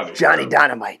nigga funny. Johnny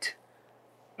Dynamite.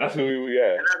 That's who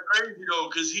yeah. And that's crazy though,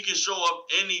 because he can show up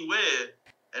anywhere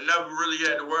and never really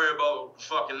had to worry about the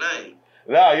fucking name.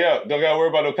 Nah, don't gotta worry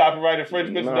about no copyright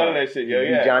infringements, none of that shit. Yeah.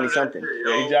 He Johnny something.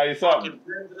 Yeah, he Johnny something.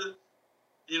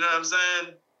 You know what I'm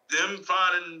saying? Them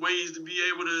finding ways to be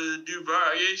able to do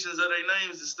variations of their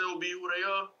names to still be who they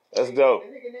are. That's dope.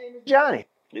 That nigga name is Johnny.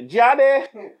 Johnny. I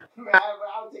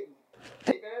would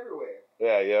take that everywhere.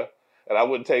 Yeah. And I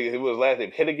wouldn't take it. His last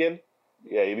name Hittigan.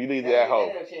 Yeah, you leave that at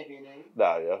home. That's a champion name.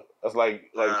 Nah, that's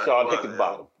like Sean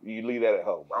Hickenbottom. You leave that at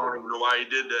home. I don't even know why he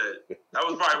did that. That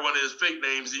was probably one of his fake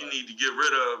names he need to get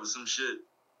rid of or some shit.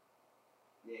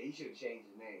 Yeah, he should have changed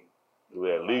his name.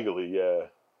 Yeah, legally, yeah.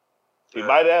 He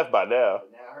might have by now.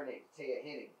 But now her name's Taya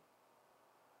Hennig.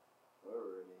 Whatever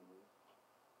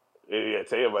her name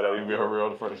is. Yeah, Taya might not even be her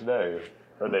real first name.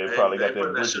 Her name probably got that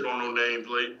Bridget. Shit on no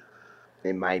nameplate.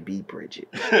 It might be Bridget.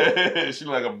 She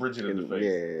like a Bridget in the face.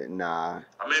 Yeah, nah.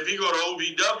 I mean, if he go to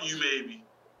OVW, maybe.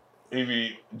 He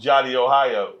be Johnny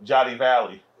Ohio, Johnny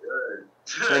Valley. Yeah.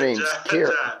 Her name's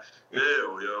Kira.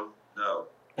 Hell, yo. No.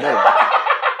 Hey,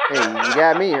 you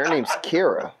got me. Her name's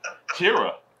Kira.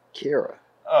 Kira.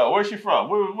 Oh, where's she from?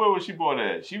 Where was she born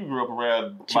at? She grew up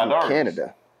around She's from minorities.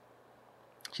 Canada.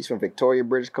 She's from Victoria,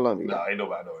 British Columbia. No, ain't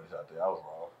nobody minorities out there. I was wrong.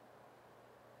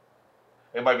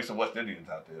 There might be some West Indians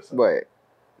out there. So. What?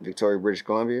 Victoria, British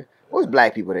Columbia? What's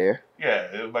black people there? Yeah,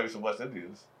 there might be some West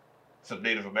Indians. Some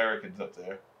Native Americans up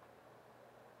there.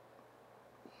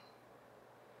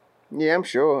 Yeah, I'm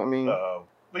sure. I mean...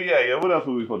 but yeah, what else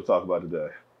were we supposed to talk about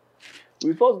today?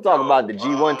 We're supposed to talk about the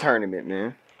G1 tournament,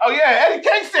 man. Oh yeah, Eddie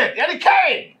Kingston! Eddie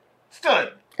Kane!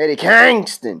 Stood! Eddie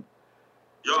Kingston!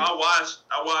 Yo, I watched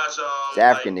the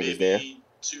African like niggas there.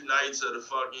 2 nights of the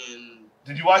fucking...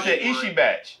 Did you watch that Ishii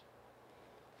match?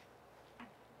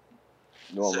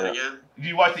 No, Say it again? Did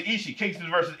you watch the Ishii, Kingston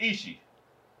versus Ishii?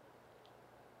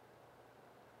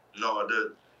 No, I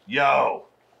didn't. Yo.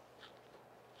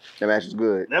 That match was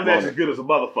good. That match is good as a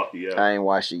motherfucker, yo. I ain't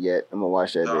watched it yet. I'm gonna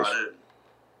watch that No, bitch. I didn't.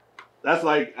 That's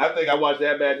like, I think I watched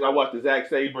that match. I watched the Zack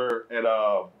Sabre and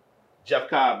Jeff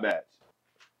Cobb match.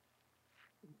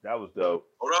 That was dope.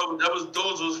 Oh,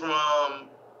 those was from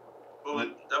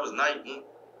that was night.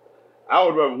 I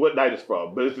don't remember what night it's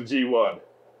from, but it's the G1.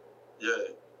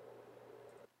 Yeah.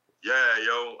 Yeah,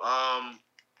 yo.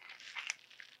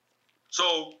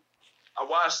 So I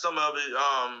watched some of it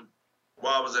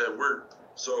while I was at work.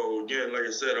 So again, like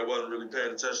I said, I wasn't really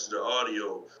paying attention to the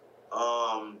audio.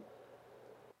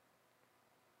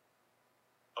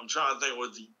 I'm trying to think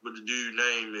what the dude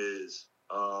name is.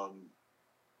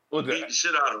 What's Beat that? the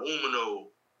shit out of Umino.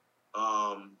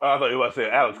 I thought you were about to say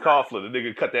Alex Coughlin. The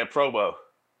nigga cut that promo.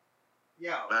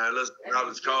 Yo. Man, let's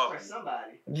call him.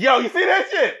 Somebody. Yo, you see that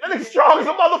shit? That nigga strong as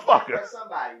a motherfucker. That's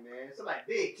somebody, man. Somebody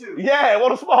big, too. Yeah,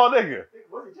 what a small nigga.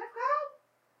 Was it Jeff Cobb?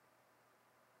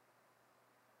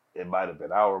 It might have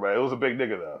been. I don't remember. It was a big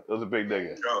nigga, though. It was a big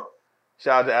nigga. Yo,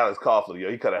 Shout out to Alex Coughlin,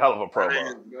 yo. He cut a hell of a That promo.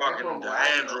 nigga fucking the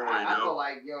android, I feel yo.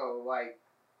 like, yo, like,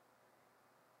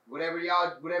 whatever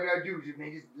y'all do, just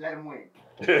let him win.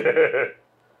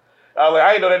 I was like,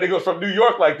 I didn't know that nigga was from New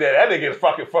York like that. That nigga is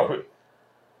fucking from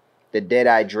The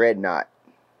Deadeye Dreadnought.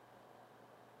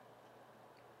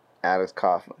 Alex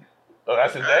Coughlin. Oh,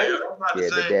 that's his Hey, name? yo, that's not Yeah, the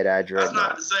the same. Deadeye That's Dreadnought.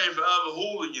 not the same for other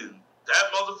hooligan.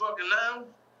 That motherfucker now.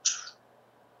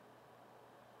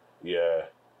 Yeah.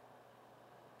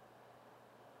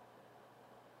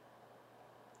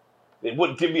 They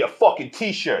wouldn't give me a fucking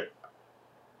t-shirt.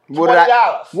 What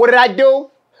 $20. did I do?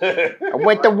 I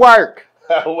went to work.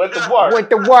 I went to work. Went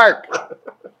to work.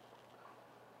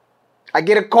 I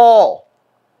get a call.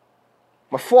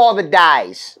 My father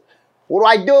dies.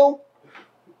 What do?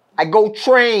 I go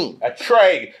train. I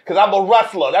train, because I'm a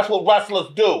wrestler. That's what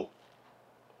wrestlers do.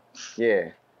 Yeah.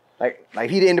 Like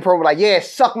he didn't the program like, yeah,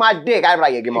 suck my dick. I'd be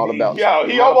like, yeah, give him all the belts. Yo,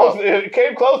 he almost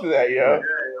came close to that, yo.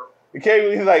 Yeah,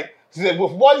 He's like, he said,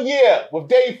 with 1 year with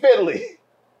Dave Finley,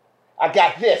 I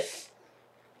got this.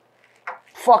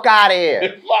 Fuck out of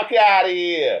here. Fuck out of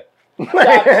here.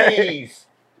 Got cheese.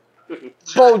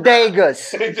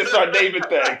 Bodegas. They just start naming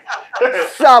things.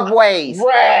 Subways.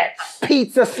 Rats.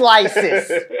 Pizza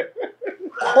slices.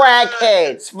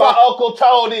 Crackheads. My Fuck Uncle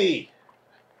Tony.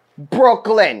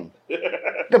 Brooklyn.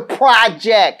 The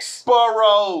Projects.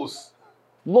 Burroughs.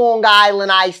 Long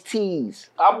Island iced teas.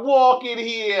 I'm walking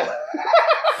here.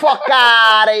 Fuck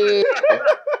out of here.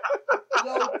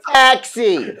 Yo,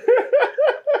 taxi.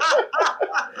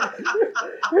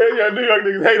 Yeah, New York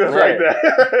niggas hate us right now.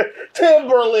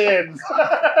 Timberlands.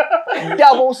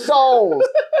 Double souls.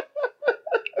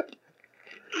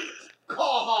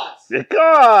 Carhartts. The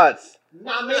cards.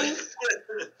 Nah, man.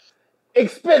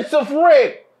 Expensive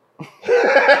rent. I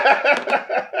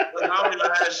don't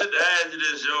even have shit to add to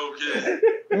this, yo, kid.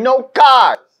 No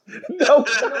cars. No. No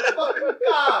fucking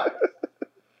cars.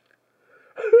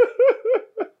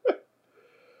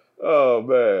 Oh,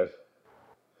 man.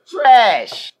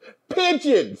 Trash.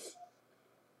 Pigeons.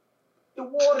 The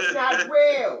water's not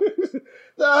real.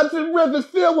 The Hudson River's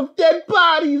filled with dead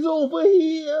bodies over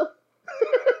here.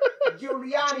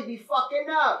 Giuliani be fucking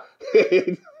up.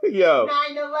 Yo.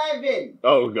 9/11.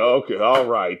 Oh, okay. All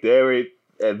right. There it.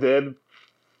 And then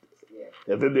Yeah.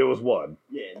 And then there was one.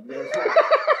 Yeah.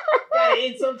 Gotta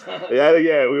end sometime. Yeah.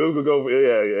 We were gonna go for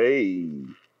Hey.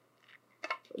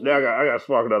 Now I got to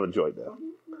spark another joint now.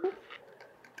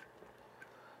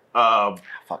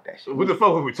 Fuck that shit. What the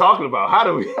fuck were we talking about? How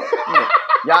do we?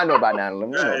 Y'all know about 9/11. Yeah, You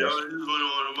know yo, this. this is going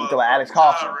on You talking about Alex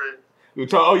Coughlin.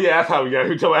 Oh yeah, that's how we got.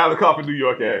 We talking about Alex Coughlin, New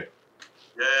York. Yeah.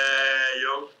 Yeah,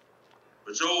 yo.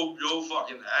 But yo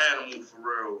fucking animal for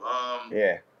real.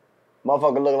 Yeah.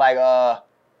 Motherfucker look like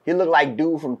he look like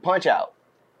dude from Punch Out.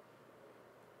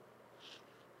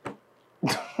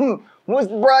 What's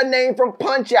the bruh name from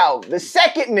Punch Out? The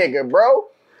second nigga, bro.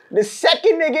 The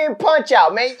second nigga in Punch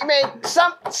Out, man.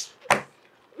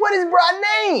 What is bruh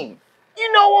name?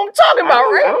 You know what I'm talking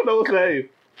about, right? I don't know his name.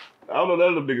 I don't know none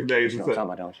of them niggas' names. You know what I'm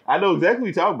talking about, don't you? I know exactly what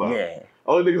you're talking about. Yeah.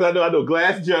 Only niggas I know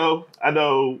Glass Joe. I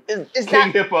know It's King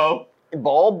not Hippo.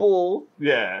 Ball Bull.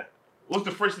 Yeah. What's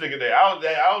the French nigga name? I don't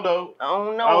know. I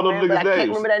don't know, I don't know man, but I niggas' can't names.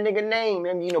 remember that nigga name.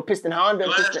 And, you know, Piston Honda.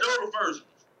 Glass Piston... Joe the first.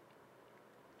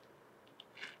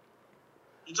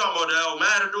 You talking about the El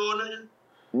Matador nigga?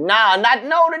 Nah, the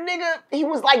nigga. He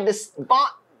was like this.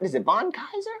 Is it Von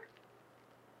Kaiser?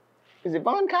 Is it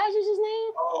Von Kaiser's his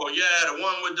name? Oh yeah, the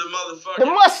one with the motherfucking The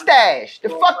mustache. The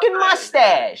fucking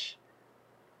mustache.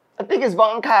 I think it's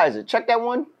Von Kaiser. Check that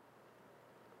one.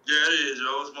 Yeah, it is,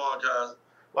 yo. It's Marcus.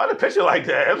 Why the picture like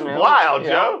that? That's Yeah. wild, Yeah.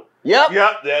 Joe. Yep.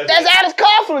 Yep. That's Alex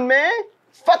Coughlin, man.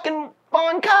 Fucking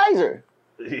Von Kaiser.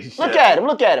 Look at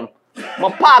him.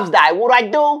 My pops died.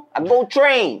 What do? I go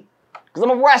train. Because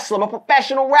I'm a wrestler. I'm a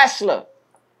professional wrestler.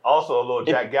 Also a little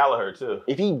Jack Gallagher, too.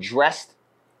 If he dressed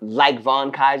like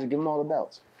Von Kaiser, give him all the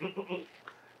belts.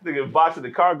 Nigga boxing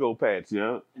the cargo pants,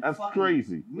 yo. That's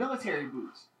crazy. Military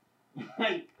boots.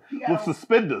 Like, With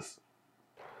suspenders.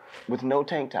 With no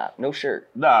tank top, no shirt.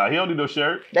 Nah, he don't need no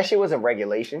shirt. That shit was a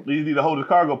regulation. He just need to hold his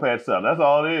cargo pants up. That's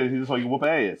all it is. He just want you to whoop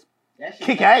ass. that shit-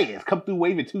 Kick ass. Come through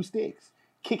waving 2 sticks.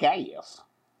 Kick ass.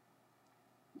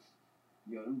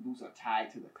 Yo, them boots are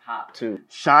tied to the top. Too.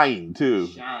 Shine, too.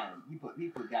 Shine. He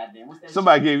put goddamn. What's that?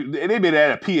 Somebody gave, they made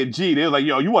that at P&G. They was like,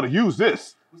 yo, you want to use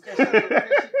this? What's that shit?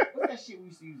 What's that shit we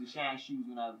used to use to shine shoes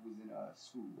when I was in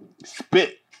school?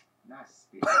 Spit. Not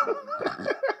spit.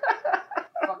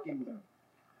 Fucking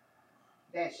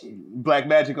that shit. Black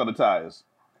magic on the tires.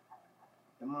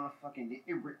 The motherfucking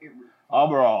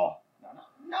Overall.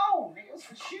 No, nigga, it was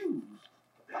for shoes.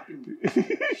 Fucking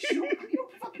shoe. You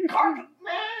fucking carpet,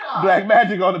 man. Black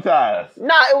magic on the tires.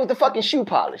 Nah, it was the fucking shoe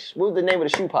polish. What was the name of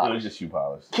the shoe It was polish? just shoe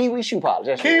polish. Kiwi shoe polish.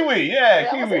 That's what it was. Kiwi, yeah, Yeah,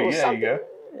 I said it kiwi. was Yeah, you go.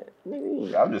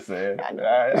 something. I'm just saying. I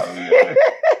know.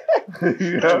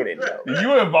 You Look at it, though.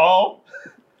 You involved.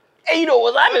 Hey, you know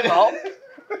what I'm involved?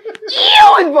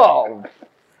 You involved.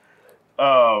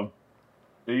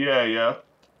 Yeah.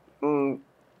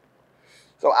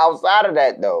 So outside of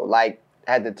that, though, like,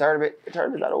 at the tournament's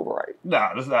not over, right?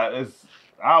 Nah, that's not.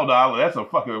 I don't know. That's a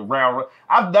fucking round.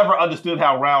 I've never understood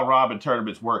how round robin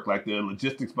tournaments work, like the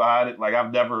logistics behind it. Like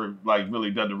I've never really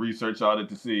done the research on it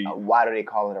to see. Why do they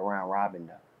call it a round robin,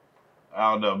 though?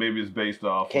 I don't know. Maybe it's based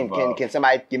off. Can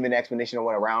somebody give me an explanation on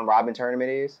what a round robin tournament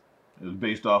is? It's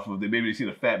based off of maybe they see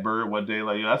the fat bird one day,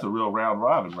 like that's a real round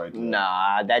robin right there.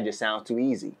 Nah, that just sounds too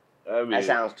easy. That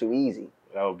sounds too easy.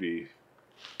 That would be.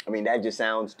 I mean, that just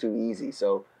sounds too easy.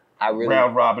 So I really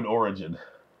round robin origin.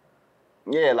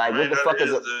 Yeah, like what the fuck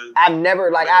is it? I've never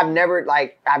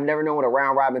known what a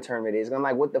round robin tournament is. I'm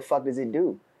like, what the fuck does it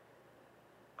do?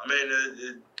 I mean,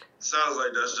 it sounds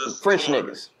like that's just French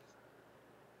niggas.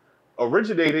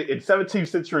 Originated in 17th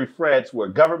century France, where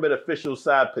government officials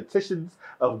signed petitions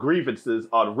of grievances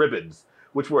on ribbons,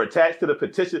 which were attached to the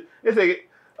petition. In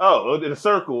a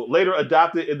circle, later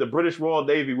adopted in the British Royal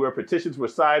Navy, where petitions were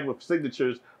signed with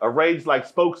signatures arranged like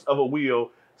spokes of a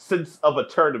wheel, since of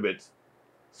tournament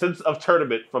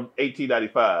from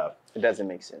 1895. It doesn't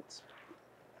make sense.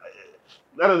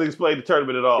 That doesn't explain the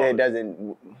tournament at all. Yeah, it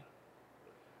doesn't.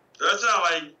 That's how,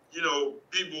 like,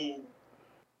 people,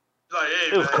 like,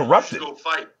 hey, it was man, corrupted. You should go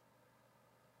fight.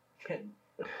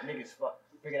 Niggas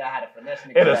figured out how to finesse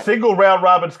niggas. In a single round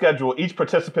robin schedule, each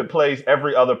participant plays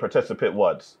every other participant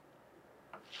once.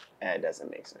 That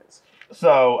doesn't make sense.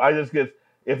 So I just guess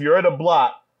if you're in a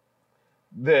block,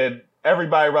 then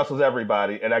everybody wrestles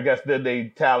everybody, and I guess then they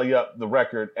tally up the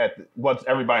record once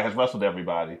everybody has wrestled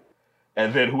everybody,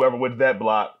 and then whoever wins that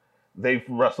block, they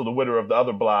wrestle the winner of the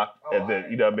other block, and then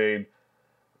you know what I mean.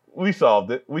 We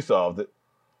solved it. We smart.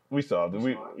 We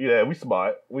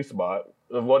smart.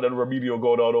 There's one other remedial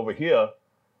going on over here,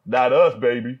 not us,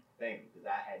 baby. Thank you, because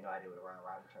I had no idea what a round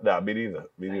robin tournament. Nah, me neither.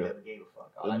 I never gave a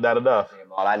fuck. Not enough.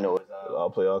 All I know is I'll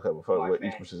play all kinds of fun with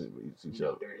each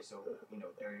other. 30 soda in the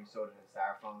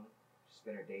styrofoam.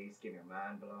 Spend her days getting her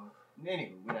mind blown.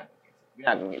 Anyway, we're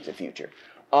not gonna get to the future.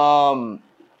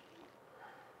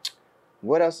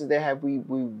 What else is there? Have we've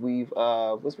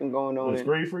what's been going on? Did the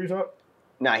screen freeze up?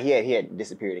 Nah, he had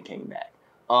disappeared and came back.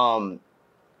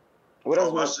 What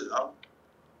else?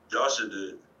 Y'all should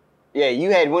do. Yeah, you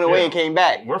had went away and came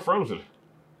back. We're frozen.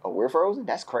 Oh, we're frozen?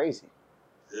 That's crazy.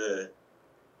 Yeah.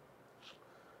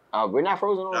 We're not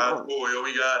frozen on. Nah, cool. Yo,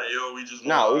 we got it. Yo, we just.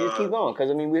 No, we just keep going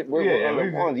because I mean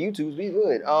we're on the YouTubes. We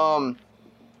good.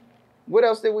 What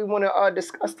else did we want to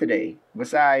discuss today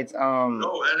besides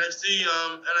No, NXT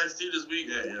this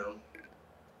weekend, yo.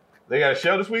 They got a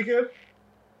show this weekend?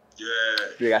 Yeah.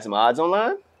 We got some odds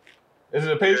online. Is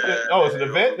it a page? Yeah, oh, it's an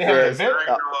event. They have an event.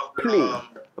 Please,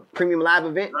 a premium live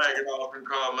event. Dragging off in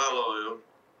Carmelo, yo.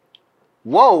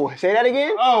 Whoa, say that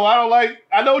again. Oh,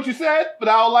 I know what you said, but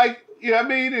I don't like. You know what I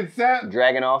mean? It sound.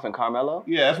 Dragonoff and Carmelo.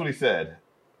 Yeah, that's what he said,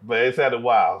 but it sounded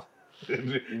wild.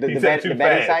 The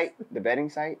betting site. The betting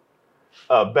site.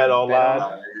 Bet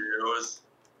online.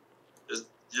 It's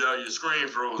your screen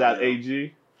frozen.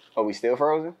 .ag. Are we still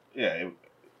frozen? Yeah.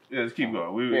 Let's keep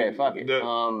going. Yeah, fuck it.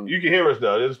 You can hear us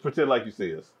though. Just pretend like you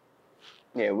see us.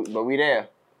 Yeah, but we there.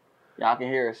 Y'all can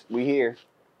hear us. We here.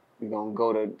 We gonna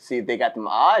go to see if they got them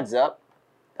odds up.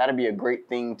 That'd be a great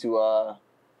thing to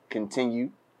continue.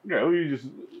 Yeah,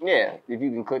 Yeah, if you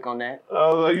can click on that.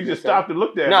 Oh, you just stopped and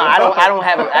looked at it. No, I don't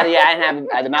have I didn't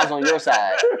have the mouse on your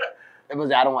side. It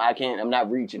was I'm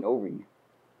not reaching over you.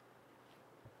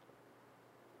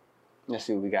 Let's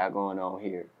see what we got going on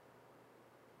here.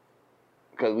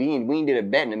 Cause we ain't did a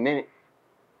bet in a minute.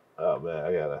 Oh man, I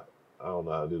don't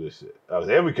know how to do this shit. Oh,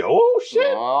 there we go. Oh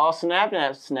shit. Oh,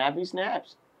 snappy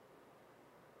snaps.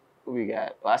 What we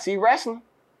got? Well, I see wrestling.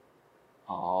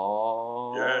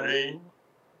 Oh. Yeah,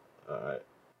 all right.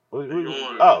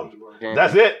 Oh,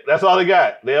 that's it. That's all they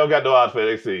got. They don't got no odds for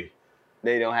NXT.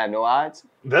 They don't have no odds?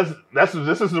 This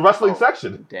is the wrestling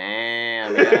section.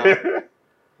 Damn, yeah.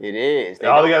 It is. They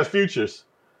got is futures.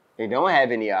 They don't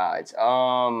have any odds. They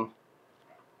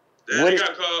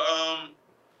got called,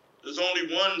 there's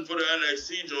only one for the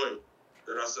NXT joint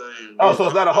that I seen. Oh, so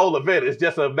it's not a whole event. It's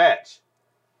just a match.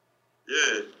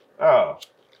 Yeah.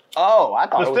 Oh, I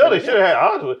thought. But still, they should have had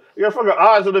odds. You got fucking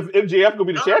odds on if MJF gonna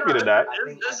be the champion or not.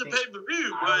 It's a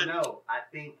pay-per-view, but I don't know. I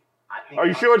think. Are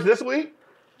you sure it's this week?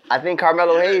 I think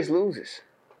Carmelo Hayes loses.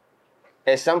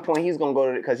 At some point, he's gonna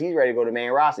go to because he's ready to go to the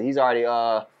main roster. He's already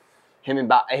Him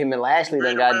and Lashley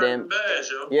done goddamn.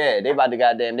 Yeah, they about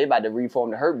to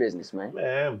reform the Hurt Business, man.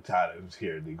 Man, I'm tired of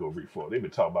hearing they go reform. They've been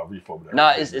talking about reforming the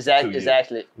Nah, Hurt it's Business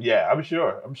actually. Yeah, I'm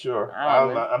sure. I'm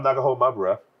not gonna hold my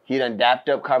breath. He done dapped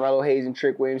up Carmelo Hayes and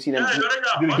Trick Williams. He done.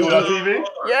 Did he do it on TV?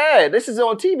 Yeah, this is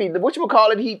on TV.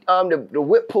 Whatchamacallit, he the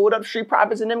Whip pulled up Street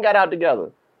Profits and them got out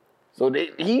together. So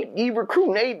he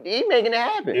recruiting, he making it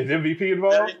happen. Is MVP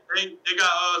involved? They got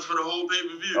odds for the whole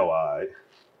pay-per-view. Oh, all right.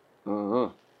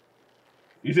 Mm-hmm.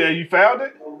 You said you found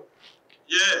it?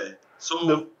 Yeah.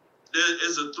 So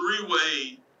it's a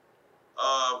three-way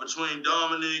between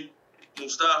Dominic,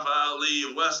 Mustafa Ali,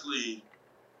 and Wesley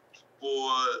for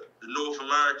the North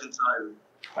American title.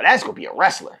 Oh, that's gonna be a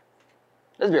wrestler.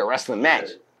 That's be a wrestling match.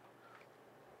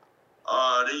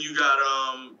 Then you got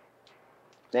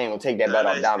They ain't gonna take that belt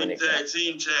off Dominic. Tag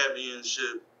Team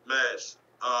Championship match.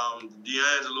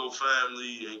 D'Angelo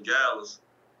family and Gallus.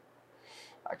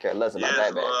 I care less about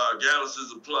that match. Gallus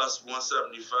is a plus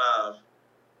 175.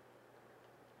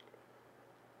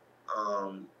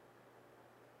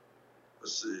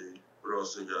 Let's see. What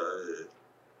else they got here?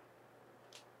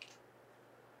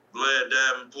 Vlad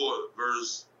Davenport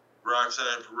versus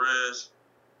Roxanne Perez.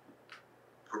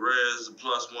 Perez is a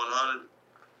plus 100.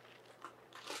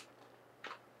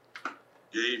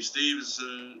 Gabe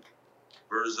Stevenson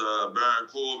versus Baron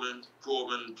Corbin.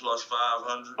 Corbin plus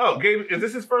 500. Oh, Gabe, is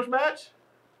this his first match?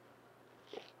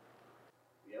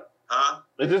 Yep. Huh?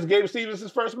 Is this Gabe Stevens'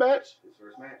 first match? His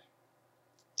first match.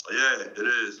 Yeah, it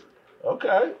is.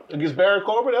 Okay. Against Baron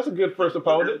Corbin, that's a good first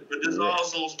opponent. But this is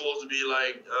also supposed to be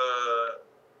like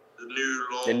the new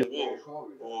Lone Wolf.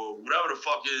 Or whatever the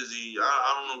fuck is he.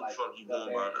 I don't know what the fuck he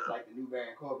going by now. Like the new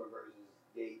Baron Corbin versus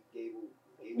Gable.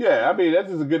 Yeah, I mean, that's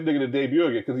just a good nigga to debut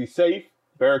again because he's safe.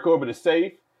 Baron Corbin is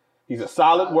safe. He's a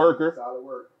solid worker. Solid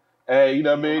worker. And you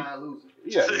know what I mean?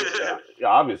 Yeah,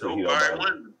 obviously he don't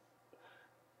mind.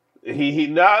 He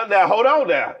now hold on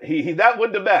now. He's not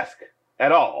Wyndham-esque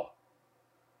at all.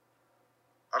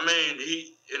 I mean,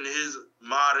 he in his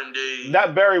modern day.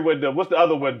 Not Barry Windham. What's the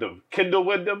other Windham? Kendall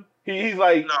Windham? He's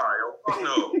like. Nah, yo, fuck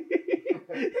no.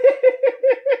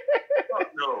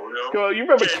 Fuck no, yo. Come on, you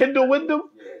remember Kendall Windham?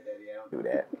 Do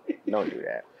that. Don't do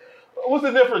that. What's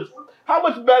the difference? How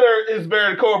much better is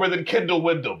Baron Corbin than Kendall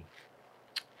Windham?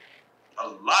 A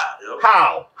lot, yo.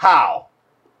 How?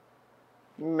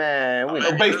 Man,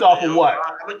 based off of what?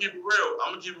 I'm gonna keep it real.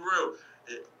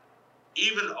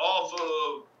 Even off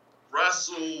of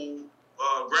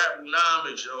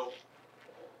Grapplenomics, yo,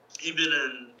 he been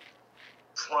in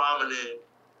prominent,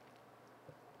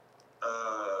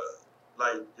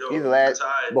 he's the last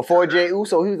before Jey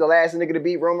Uso. He was the last nigga to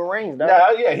beat Roman Reigns. Dog.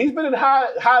 Yeah, he's been in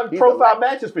high profile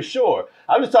matches for sure.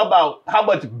 I'm just talking about how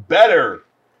much better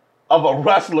of a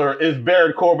wrestler is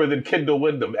Baron Corbin than Kendall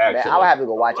Windham. Actually, man, I would have to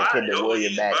go watch a Kendall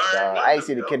Williams match. Dog. I ain't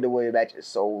seen the Kendall Williams match in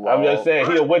so long. I'm just saying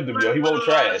he a Windham, yo. He won't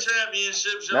trash.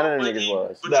 None of them niggas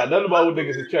was. Nah, none of my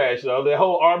niggas is trash, though. The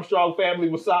whole Armstrong family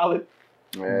was solid.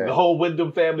 Yeah. The whole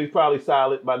Windham family is probably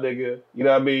solid, my nigga. You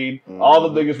know what I mean? All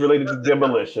the niggas related to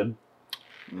Demolition.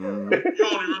 You don't even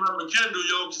remember Kendall,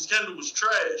 yo, because Kendall was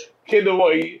trash.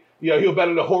 Kendall, he was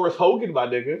better than Horace Hogan, my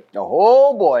nigga.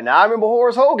 Oh boy, now I remember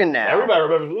Horace Hogan now. Everybody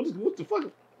remembers what the fuck?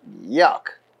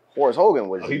 Yuck. Horace Hogan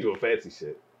was. Oh, he doing fancy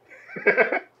shit.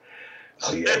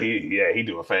 he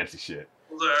doing fancy shit.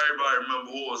 Everybody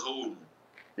remember Horace Hogan.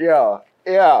 Yeah.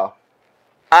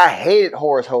 I hated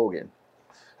Horace Hogan.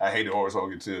 I hated Horace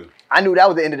Hogan too. I knew that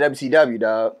was the end of WCW,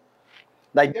 dog.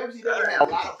 Like WCW had a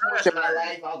lot of points in my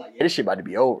life. I was like, this shit about to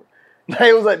be over.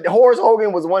 It was like Horace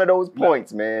Hogan was one of those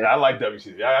points, man. I like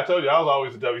WCW. I told you I was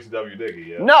always a WCW nigga.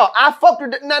 Yeah. No, I fucked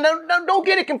with no, don't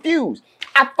get it confused.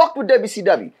 I fucked with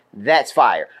WCW. That's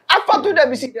fire. I fucked with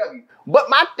WCW. But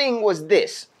my thing was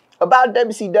this about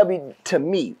WCW to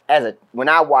me when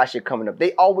I watched it coming up,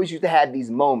 they always used to have these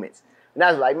moments, and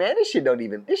I was like, man, this shit.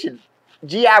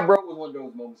 G.I. Bro was one of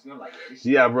those moments. And I'm like, yeah,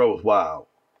 G.I. Bro was wild.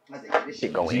 I was like, yeah, this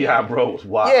shit going. G.I. Bro was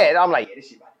wild. Yeah, and I'm like, yeah, this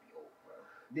shit about to be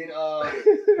over, bro.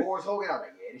 Then Horace Hogan, I was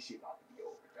like, yeah, this shit about to be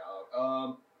over,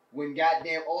 dog. When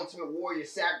goddamn Ultimate Warrior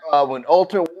when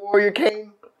Ultimate Warrior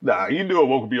came. Nah, you knew it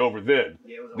won't be over then.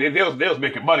 Yeah, they was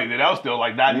making money then. That was still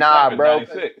like 97, nah, bro,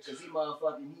 96. Because he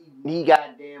motherfucking, he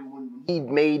goddamn, when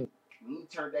he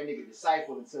turned that nigga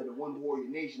Disciple into the One Warrior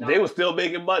Nation. They was still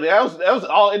making money. That was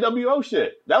all NWO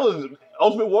shit. That was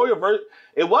Ultimate Warrior version.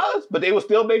 It was, but they was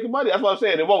still making money. That's what I'm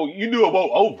saying. You knew it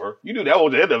won't over. You knew that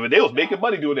was the end of it. They was making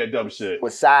money doing that dumb shit.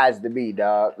 With size to be,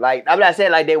 dog. Like, I'm not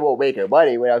saying like they won't make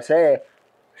money. What I'm saying,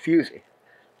 excuse me.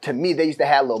 To me, they used to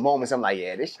have little moments. I'm like,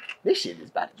 yeah, this shit is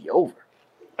about to be over.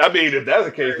 I mean, if that's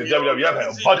the case, then WWF had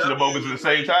a bunch of the moments in the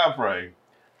same time frame.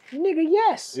 Nigga,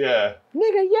 yes. Yeah.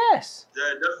 Nigga, yes.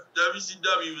 Yeah,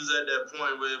 WCW was at that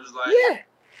point where it was like, Yeah.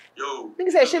 yo.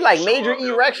 Niggas had shit like major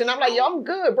erection. I'm like, yo, I'm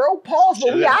good, bro. Pause,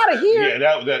 but we out of here.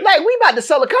 Yeah, that. Like, we about to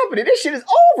sell a company. This shit is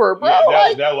over, bro.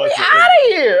 Yeah, that we was out of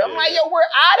here. Yeah, I'm like, yo, we're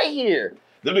out of here.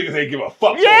 Them niggas ain't give a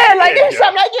fuck. Yeah, like, there's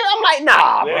something like that. I'm like,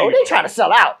 nah, bro. They trying to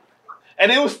sell out.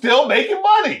 And they was still making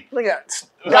money. Look at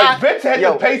Like, Vince had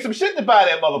to pay some shit to buy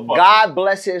that motherfucker. God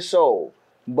bless his soul.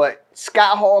 But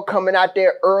Scott Hall coming out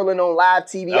there earling on live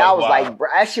TV, I was like, bro,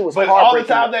 that shit was but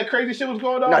heartbreaking. all the time that crazy shit was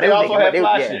going on, No, they also had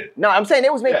fly shit. No, I'm saying they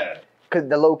was making, Yeah. because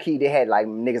the low key, they had like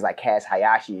niggas like Kaz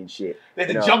Hayashi and shit. They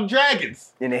had the Jump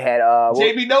Dragons. Then they had,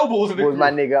 JB Noble was in the what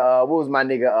was my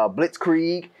nigga,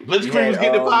 Blitzkrieg. Blitzkrieg was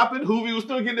getting it popping. Hoovy was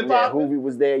still getting it popping. Hoovy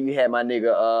was there. You had my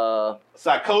nigga,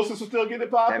 Psychosis was still getting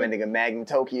it popping. my nigga Magnum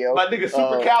Tokyo. My nigga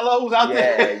Super Callow was out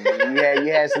there. Yeah,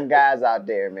 you had some guys out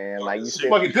there, man. Like you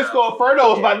still, fucking Disco Inferno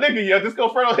was my nigga, yo. Disco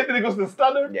Inferno hit the nigga with the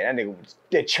stunner. Yeah, that nigga was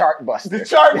the chart buster. The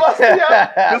chart buster,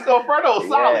 yo. Disco Inferno was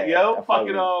solid, yo.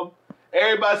 Fucking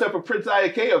everybody except for Prince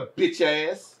IK, a bitch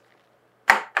ass.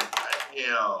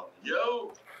 Yeah,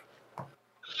 yo.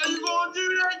 How you gonna do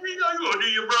that? You know you gonna do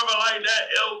your brother like that,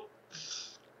 yo.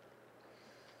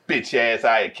 Bitch ass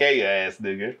IK ass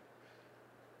nigga.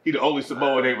 He the only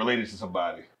Samoan ain't related to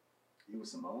somebody. He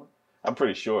was Samoan? I'm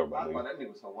pretty sure, my I thought nigga. that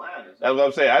nigga was Hawaiian. That's what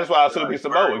I'm saying. That's why I assume he's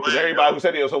Samoan, because everybody who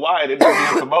said he was Hawaiian didn't know he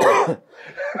was Samoan.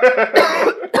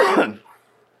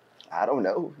 I don't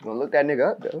know. You gonna look that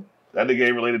nigga up though. That nigga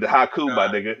ain't related to Haku, my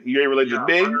nigga. You ain't related to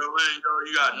Bing.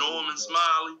 You got Norman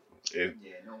Smiley. Yeah,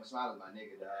 Norman Smiley's my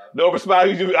nigga, dog. Norman Smiley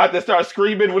used to out there start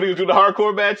screaming when he was doing the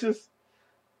hardcore matches.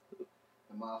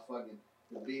 The motherfucking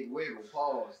big wiggle,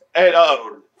 pause. And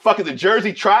fucking the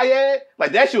Jersey Triad,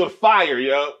 like that shit was fire,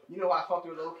 yo. You know why I fucked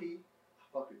with low key?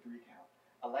 I fucked with 3 count.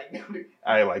 I like them niggas.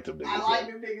 I ain't like them niggas. I like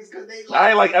them niggas because they. I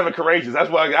ain't like Ever Courageous. That's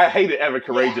why I hated Ever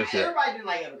Courageous. Yeah, everybody didn't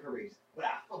like Ever Courageous. But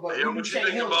Hey, what you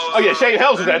think about? Oh yeah, Shane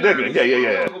Helms was that nigga.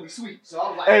 Yeah. Gonna be sweet. So I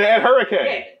was like, And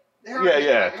Hurricane. The Hurricane,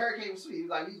 Yeah. Like, the Hurricane was sweet. He was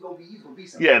like, he's gonna be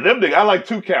something. Yeah, them niggas. I like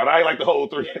 2 count. I ain't like the whole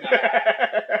 3.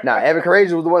 Nah, Evan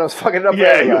Courageous was the one that was fucking up.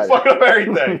 Yeah, he was fucking up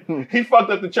everything. He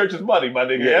fucked up the church's money, my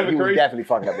nigga. Yeah, Evan he was Courageous. definitely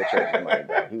fucking up the church's money,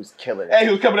 bro. He was killing it. And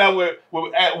he was coming out with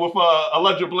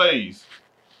Electra Blaze.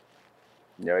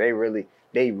 Yo,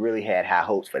 they really had high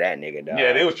hopes for that nigga, dog.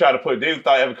 Yeah, they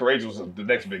thought Evan Courageous was the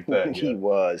next big thing. He Yeah.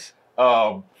 was.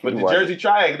 But the Jersey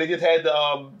Triangle, they just had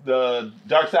the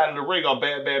Dark Side of the Ring on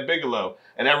Bam Bam Bigelow,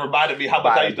 and that reminded me how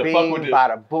much I used to fuck with it.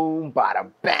 Bada boom,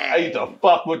 bada bang. I used to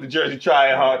fuck with the Jersey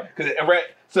Triad hard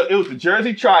so it was the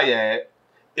Jersey Triad,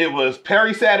 it was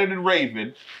Perry Saturn and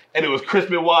Raven, and it was Chris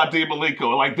Benoit, Dean Malenko,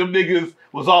 and like them niggas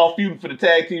was all feuding for the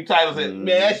tag team titles, and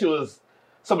man, that shit was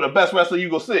some of the best wrestling you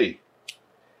gonna see.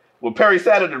 When Perry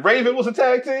Saturn and Raven was a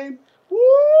tag team. Woo!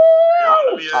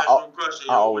 Let me ask you a question.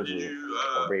 What did you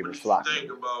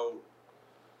think about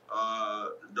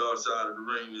the Dark Side of the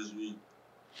Ring this week?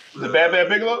 The Bam Bam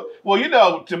Bigelow? Well, you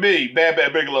know, to me, Bam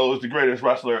Bam Bigelow is the greatest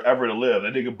wrestler ever to live.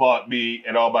 That nigga bought me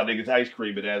and all my niggas ice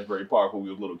cream in Asbury Park when we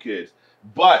was little kids.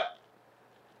 But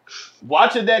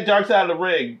watching that Dark Side of the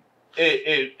Ring,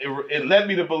 it led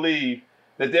me to believe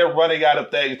that they're running out of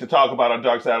things to talk about on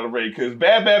Dark Side of the Ring, because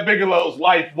Bam Bam Bigelow's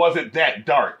life wasn't that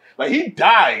dark. Like, he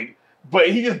died, but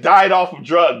he just died off of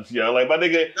drugs, yo. Like, my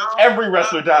nigga, every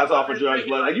wrestler dies off of drugs.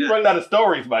 Like, you running out of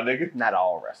stories, my nigga. Not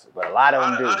all wrestlers, but a lot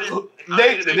of them do.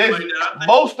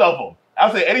 Most of them. I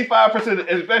would say 85%,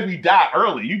 especially if you die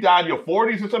early. You died in your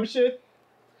 40s or some shit.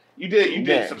 You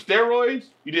did some steroids.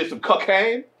 You did some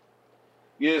cocaine.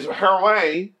 You did some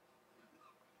heroin.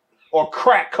 Or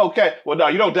crack cocaine. Well, no,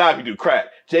 you don't die if you do crack.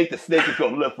 Jake the Snake is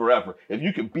going to live forever. If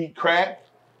you can beat crack.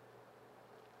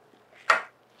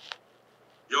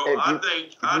 Yo, I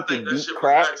think that shit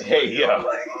crack. was Hey, yo.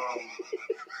 like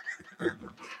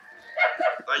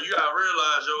you gotta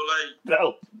realize, yo, like That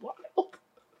was wild.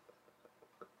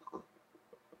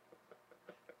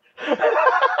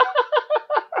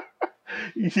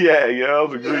 Yeah, that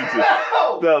was egregious.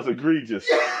 That was egregious.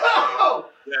 Yo!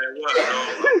 yeah, it was,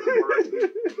 yo.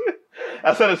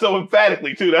 I said it so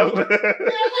emphatically, too. That was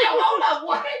Hold up,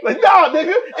 what? like, no,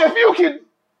 nigga, if you can.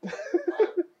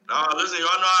 Nah, listen, y'all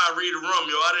know how I read the room,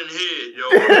 yo. I didn't hear it, yo.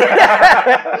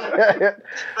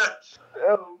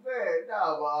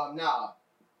 Oh, man.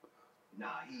 Nah,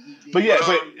 he did. But yeah,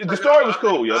 but the story was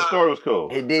cool, yo. The story was cool.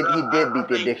 He did beat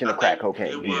the addiction of crack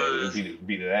cocaine. Yeah, he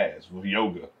beat his ass with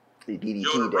yoga. He DDT'd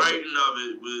Yo, the that. writing of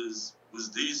it was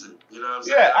decent. You know what I'm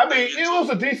saying? Yeah, I mean, it was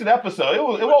a decent episode. It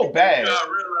wasn't bad. You gotta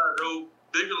realize, yo,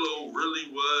 Bigelow really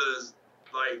was,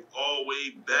 like, all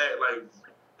way back. Like,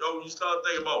 yo, when you start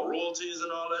thinking about royalties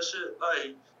and all that shit,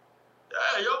 like,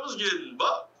 yeah, yo was getting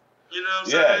bucked. You know what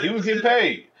I'm saying? Yeah, he was getting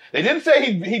paid. They didn't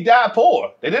say he died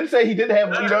poor. They didn't say he didn't have,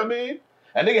 you know what I mean?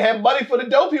 That nigga had money for the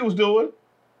dope he was doing.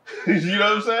 You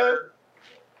know what I'm saying?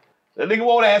 That nigga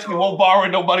won't borrow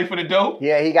no money for the dope.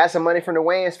 Yeah, he got some money from the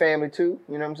Wayans family too.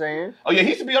 You know what I'm saying? Oh yeah, he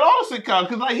used to be on all the sitcoms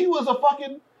because like he was a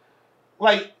fucking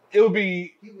like it would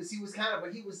be. He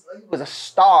was a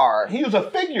star. He was a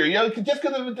figure, yo. Just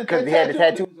because he had the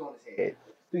tattoos on his head.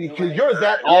 Because you're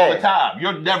that all the time.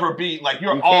 You'll never be like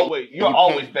you're always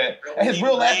bad. And his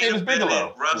real last name is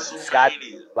Bigelow. Scott,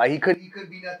 like he could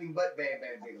be nothing but Bam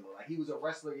Bigelow. Like he was a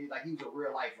wrestler. Like he was a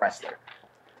real life wrestler.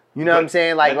 You know what I'm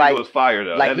saying? Like that nigga was fire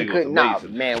though. Like that he nigga could was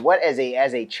amazing. man. What as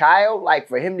a child, like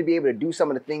for him to be able to do some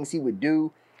of the things he would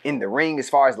do in the ring as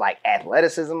far as like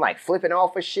athleticism, like flipping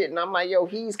off of shit, and I'm like, yo,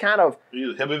 he's kind of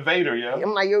him and Vader, yo.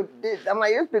 I'm like, this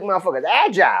big motherfucker's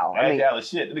agile. Agile as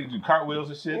shit. They nigga do cartwheels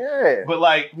and shit. Yeah. But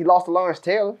like he lost to Lawrence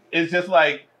Taylor. It's just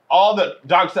like all the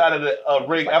Dark Side of the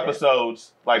Ring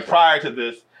episodes, like prior to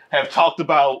this, have talked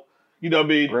about, you know what I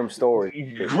mean? Grim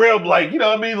story. Grim, like, you know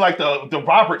what I mean? Like the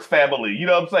Roberts family, you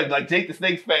know what I'm saying? Like Jake the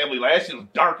Snake's family. Like that shit was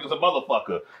dark as a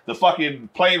motherfucker. The fucking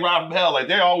plane ride from hell. Like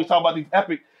they're always talking about these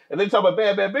epic. And then talk about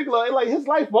Bam Bigelow, and like his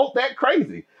life wasn't that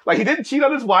crazy. Like he didn't cheat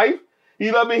on his wife.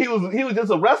 You know what I mean? He was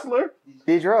just a wrestler.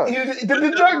 Did drugs. He did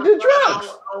drugs.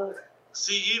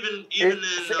 See, even in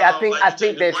I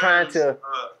think they're trying to.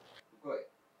 Go ahead.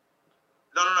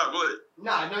 No, go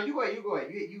ahead. No, you go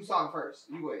ahead. You saw him first.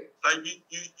 You go ahead. Like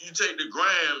you take the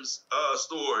Grams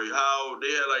story, how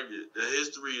they had like the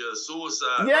history of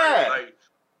suicide. Yeah. Right? Like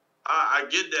I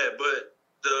get that, but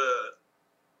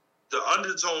the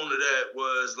undertone of that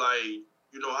was like,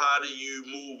 you know, how do you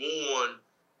move on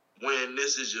when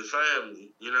this is your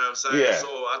family? You know what I'm saying? Yeah. So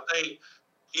I think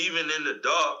even in the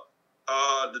dark,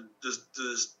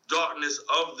 the darkness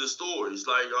of the stories,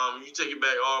 like you take it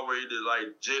back all the way to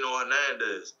like Gino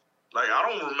Hernandez. Like I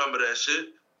don't remember that shit,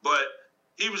 but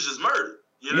he was just murdered.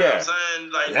 You know what I'm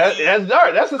saying? Like that's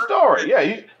dark. That's the story.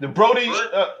 Yeah, the Brody,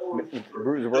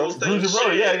 Bruiser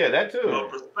Brody. Yeah, that too.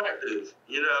 Perspective.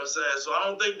 You know what I'm saying? So I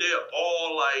don't think they're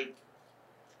all like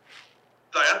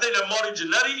I think that Marty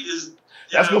Jannetty is.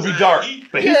 That's gonna be dark,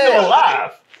 but he's still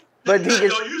alive. But he you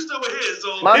still here,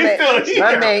 so my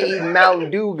man eating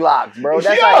Mountain Dew Glocks, bro.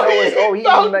 That's how he eating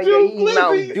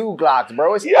Mountain Dew Glocks,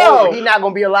 bro. It's over. He's not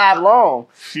gonna be alive long.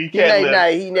 He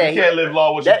can't live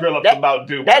long with your grill up to Mountain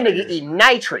Dew. That nigga eating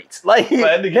nitrates. Like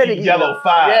that nigga eat Yellow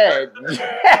 5. Yeah.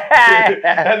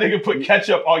 That nigga put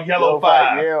ketchup on Yellow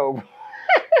 5. Yeah.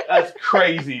 That's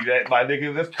crazy, my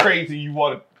nigga. That's crazy.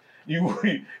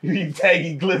 You eat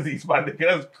tangy glizzies, my nigga.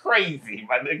 That's crazy,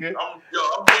 my nigga.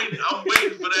 I'm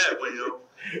waiting for that one, yo.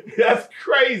 That's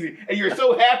crazy. And you're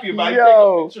so happy about it. You take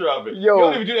a picture of it. You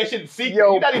don't even do that shit in secret.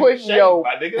 You're not even ashamed,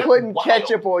 my nigga. That's putting wild.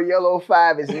 Ketchup on Yellow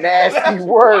 5 is nasty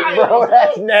work, bro.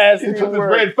 That's nasty work. He put this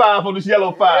work. red 5 on this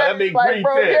Yellow 5. That made green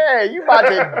 10. Yeah, you about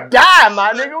to die,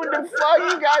 my nigga. What the fuck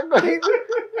you got?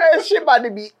 That shit about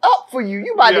to be up for you.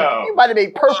 You about to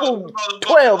make purple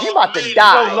 12. You about to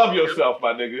die. You don't love yourself,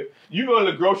 my nigga. You go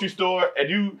to the grocery store and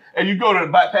you go to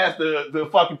bypass the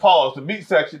fucking pause, the meat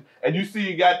section, and you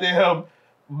see goddamn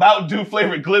Mountain Dew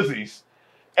flavored glizzies,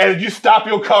 and you stop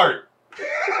your cart.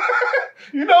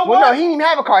 You know what? Well, no, he didn't even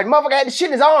have a cart. The motherfucker had the shit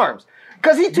in his arms.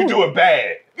 You do it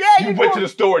bad. Yeah, you went to the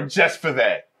store just for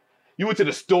that. You went to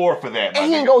the store for that. And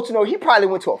he didn't go to he probably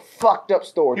went to a fucked up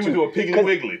store too. He went to a Piggly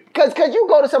Wiggly. Cause you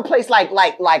go to some place like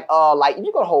if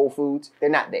you go to Whole Foods, they're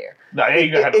not there. No, they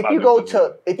ain't gonna have if you go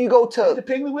to the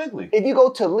Piggly Wiggly. If you go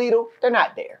to Lidl, they're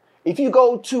not there. If you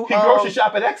go to he grocery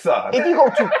shop at Exxon. If you go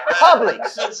to Publix,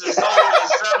 since it's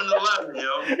only 7-Eleven,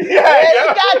 yo. Yeah, he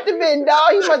got them in,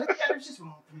 dog. He must have got them just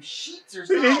from Sheets or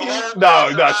something.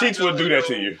 No, Sheets wouldn't do that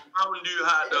to you. I wouldn't do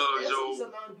hot dogs,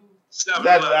 yo.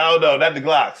 I don't know. That's the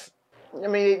Glocks. I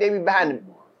mean, they be behind the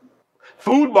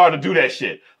Food Mart will do that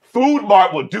shit. Food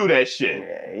Mart will do that shit.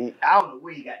 Yeah, I don't know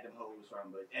where he got them hoes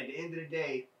from, but at the end of the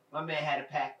day, my man had a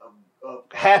pack of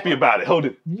happy about it. Hold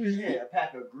it. Yeah, a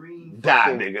pack of green.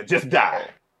 Die, nigga. Just die.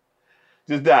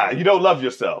 Just die. You don't love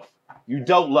yourself. You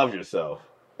don't love yourself.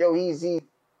 Yo, easy.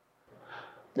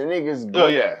 The niggas. Oh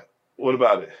yeah. What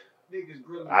about it? Niggas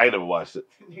grilling. I ain't never watched it.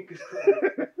 Niggas grilling.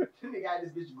 Nigga got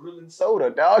this bitch grilling soda,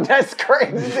 dog. That's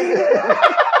crazy.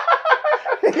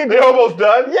 They almost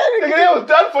done? Yeah, nigga, they almost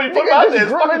done for you. Put them out there.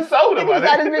 It's fucking soda, man. Nigga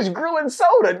got this bitch grilling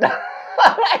soda, dog.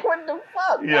 Like, what the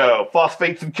fuck? Yo,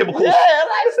 phosphates and chemicals. Yeah,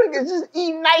 like, this nigga's just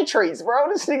eating nitrates, bro.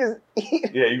 This nigga's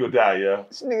eating. Yeah, you gonna die, yeah.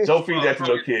 Don't feed that to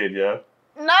no kid, yeah.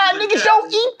 Nah, nigga,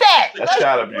 don't eat that. That's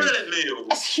child abuse.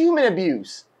 That's human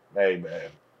abuse. Hey, man.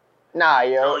 Nah,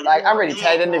 yo. Like, I'm ready to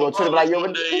tag that nigga on Twitter, like, yo,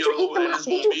 did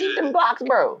you eat them blocks,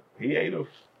 bro? He ate them.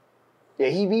 Yeah,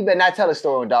 he better not tell a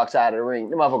story on Dark Side of the Ring.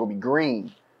 The motherfucker will be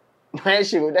green. that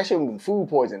shit would be food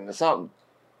poisoning or something.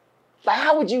 Like,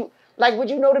 how would you, like, would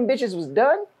you know them bitches was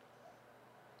done?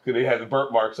 Because they had the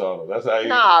burnt marks on them. That's how you...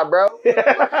 Nah, bro. What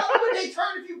color would they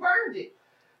turn if you burned it?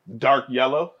 Dark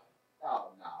yellow.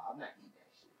 Oh, no, I'm not eating that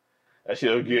shit. That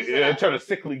shit'll it'll turn a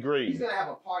sickly green. He's gonna have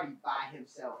a party by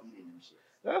himself eating them shit.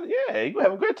 Yeah, you gonna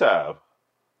have a good time.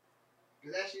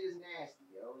 Cause that shit is nasty,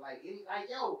 yo. Like,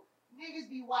 yo, niggas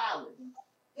be wildin'.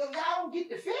 Yo, y'all don't get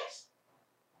the fix?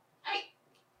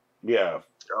 Yeah.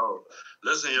 Yo,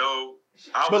 listen, yo.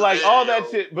 But like all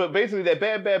that shit, but basically that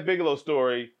Bad Bad Bigelow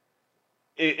story,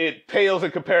 it pales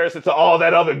in comparison to all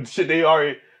that other shit they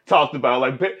already talked about.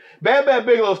 Like Bad Bad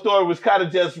Bigelow's story was kind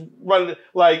of just running,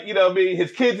 like, you know what I mean?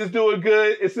 His kids is doing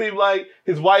good. It seemed like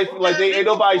his wife, like they ain't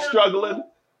nobody struggling.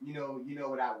 You know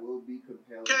what I will be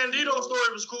compelled. Candido's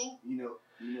story was cool. You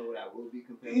know what I will be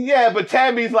compelled. Yeah, but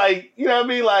Tammy's like, you know what I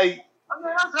mean? Like, I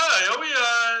mean, that's her. I mean,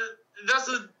 that's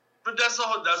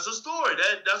a story.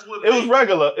 That's what it was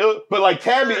regular. But like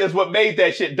Tammy is what made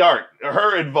that shit dark.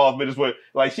 Her involvement is what,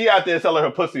 like, she out there selling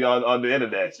her pussy on the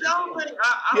internet.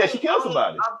 Yeah, she killed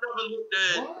somebody. I've never looked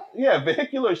at. Yeah,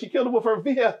 vehicular. She killed him with her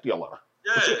vehicular.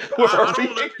 Yeah, with her I don't look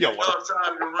at vehicular.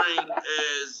 outside the ring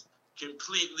as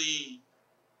completely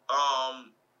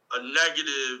a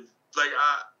negative. Like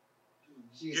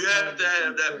you have to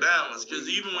have that balance, because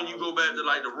even when you go back to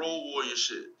like the Road Warrior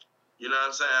shit, you know what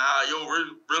I'm saying? How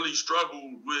really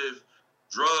struggled with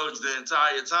drugs the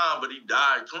entire time, but he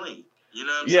died clean. You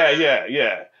know what I'm saying?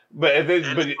 Yeah. But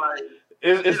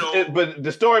but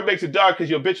the story makes it dark because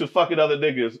your bitch was fucking other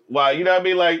niggas. Why? You know what I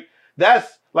mean? Like,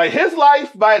 that's like his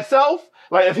life by itself.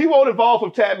 Like, if he won't involve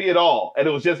with Tabby at all, and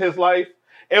it was just his life,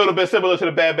 it would have been similar to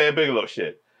the Bad Bad Bigelow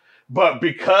shit. But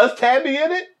because Tabby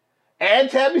in it, and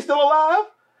Tabby's still alive,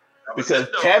 because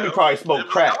Tabby probably smoked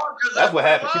crack. That's what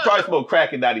happened. She probably smoked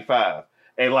crack in '95,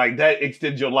 and like that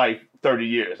extends your life 30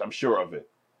 years. I'm sure of it.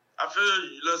 I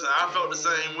felt the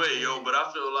same way, yo. But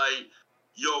I feel like,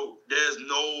 yo, there's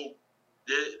no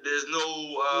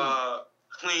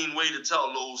clean way to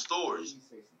tell those stories.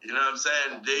 You know what I'm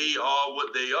saying? They are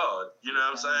what they are. You know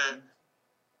what I'm saying?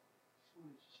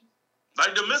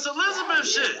 Like the Miss Elizabeth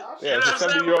shit. Yeah, it's a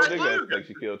 70-year-old nigga that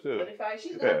she killed too.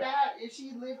 She's gonna die if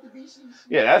she lived to be.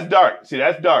 Yeah, that's dark. See,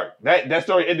 that's dark. That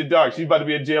story ended dark. She's about to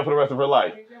be in jail for the rest of her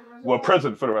life. Well,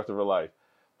 prison for the rest of her life.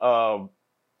 Damn,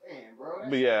 bro,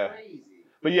 that's crazy.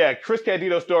 But yeah, Chris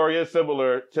Candido's story is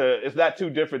similar to. It's not too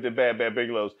different than Bad Bad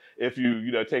Bigelow's if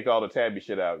you take all the Tabby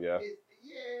shit out. Yeah.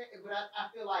 But I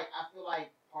feel like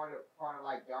part of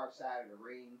like Dark Side of the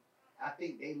Ring. I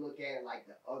think they look at it like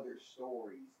the other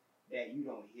stories that you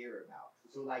don't hear about.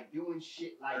 So like doing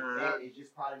shit like that is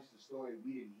just probably just a story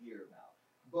we didn't hear about.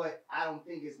 But I don't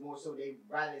think it's more so they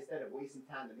rather, instead of wasting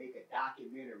time to make a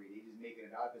documentary, they just make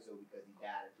it an episode because he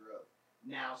died of drugs.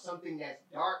 Now something that's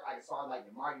dark, like as far as like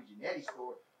the Marty Jannetty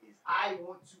story, is I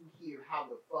want to hear how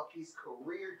the fuck his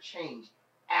career changed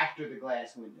after the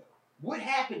glass window. What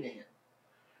happened to him?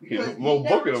 Because he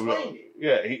never explained it.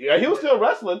 Yeah, he was still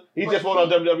wrestling. He just went on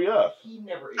WWF. He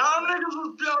never. Them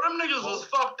niggas was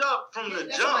fucked up from the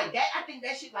jump. Like that, I think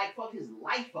that shit like fucked his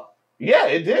life up. Yeah,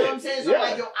 it did. You know what I'm saying? So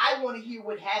like, yo, I want to hear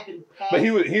what happened. But he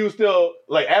was still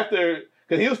like after,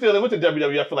 because he was still went to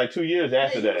WWF for like 2 years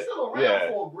after that. He was still around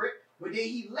for a brick, but then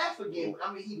he left again.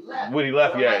 I mean, he left. When he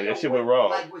left, that shit went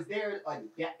wrong. Like, was there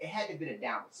it had to have been a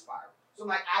downward spiral. So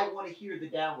like, I want to hear the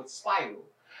downward spiral.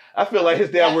 I feel like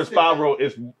his downward spiral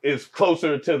is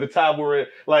closer to the time where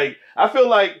I feel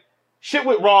like shit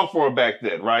went wrong for him back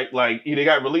then, right? Like they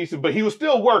got released, but he was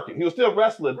still working. He was still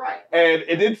wrestling. Right. And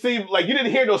it didn't seem like you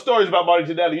didn't hear no stories about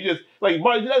Marty Jannetty. You just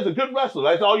Marty Jannetty's a good wrestler.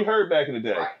 That's all you heard back in the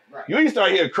day. Right. You didn't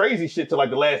start hearing crazy shit till like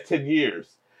the last 10 years.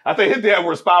 I think his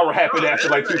downward spiral happened after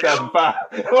like 2005.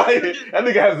 Like, that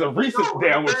nigga has a recent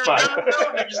downward spiral.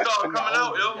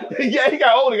 Yeah, he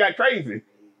got old and got crazy.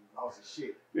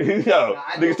 Shit. Yo,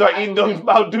 nigga start eating those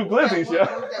Mountain Dew glizzies, yo.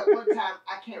 That one time,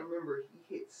 I can't remember,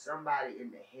 he hit somebody in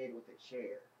the head with a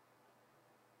chair.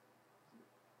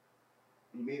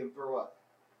 He made him throw up.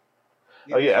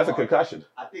 Oh yeah, that's a concussion.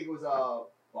 I think it was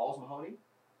Balls Mahoney.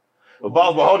 Well,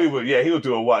 Balls Mahoney he was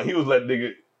doing what? He was letting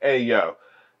nigga,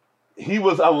 he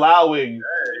was allowing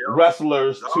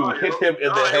wrestlers to hit him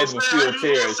in the head with steel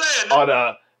chairs on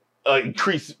a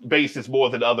increased basis more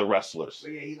than other wrestlers.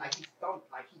 But yeah, he thumped,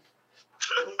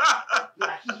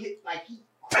 he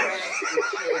crashed the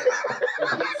chair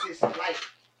against his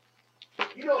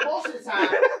most of the time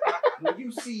when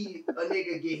you see a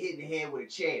nigga get hit in the head with a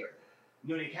chair,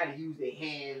 they kind of use their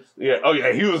hands. Yeah. Oh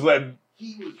yeah, he was letting.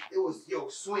 It was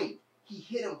swing. He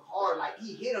hit him hard,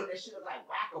 he hit him. That shit was like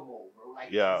whack-a-mole, bro.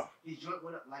 Like his joint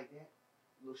went up like that.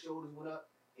 Little shoulders went up,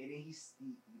 and then he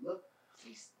looked.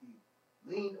 He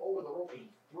leaned over the rope and he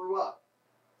threw up.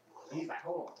 And he's like,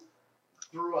 hold on.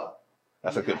 Threw up.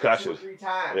 That's a Like concussion. 2 or 3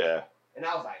 times. Yeah. And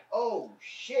I was like, oh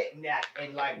shit.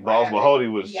 And like Balls Mahoney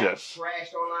was he got just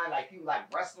trashed online. Like people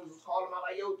like wrestlers was calling him out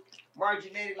like, yo,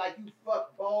 Marginetti, like you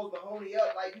fucked Balls Mahoney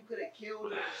up, like you could have killed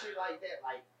him and shit like that.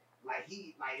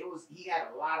 He had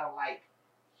a lot of like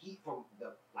heat from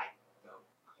the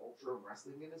culture of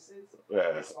wrestling in a sense.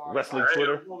 yeah. Wrestling Hey,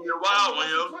 Twitter. you're wild, man,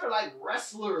 yo. Twitter, like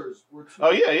wrestlers were Oh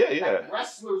yeah, yeah, yeah. like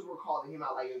wrestlers were calling him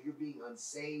out like, yo, you're being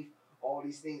unsafe, all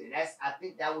these things. And I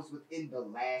think that was within the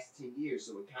last 10 years,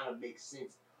 so it kind of makes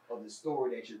sense of the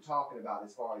story that you're talking about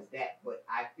as far as that. But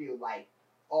I feel like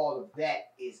all of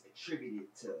that is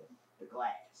attributed to the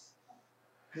glass.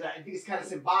 Because I think it's kind of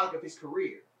symbolic of his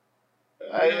career. You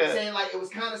know what I'm saying? Like, it was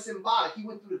kind of symbolic. He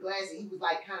went through the glass and he was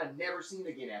like kind of never seen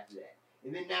again after that.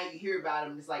 And then now you hear about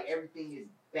him, it's like everything is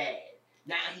bad.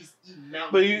 Now he's eating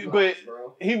mountain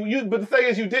bro. But the thing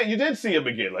is, you did see him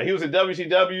again. Like he was in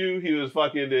WCW. He was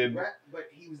fucking in. But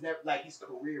he was never like his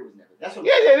career was never. That's what. I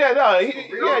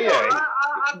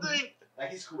think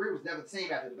like his career was never the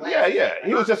same after the glass. Yeah.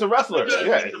 He was just a wrestler.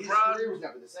 Yeah. His career was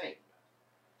never the same.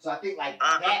 So I think like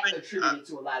that attributed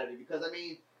to a lot of it because I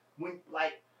mean when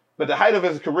like. But the height of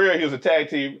his career, he was a tag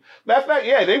team. Matter of fact,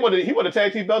 yeah, he won the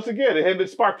tag team belts again. And him and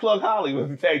Sparkplug Holly was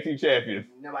the tag team champions.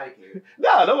 Nobody cared.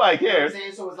 No, nobody cared. You know what I'm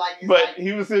saying? So it's but like,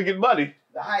 he was still getting money.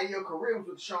 The height of your career was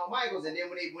with Shawn Michaels, and then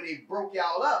when they broke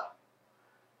y'all up,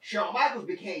 Shawn Michaels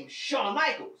became Shawn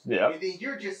Michaels. Yeah. And then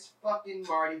you're just fucking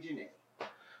Marty Jannetty.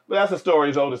 But that's the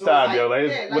story's oldest time, yo.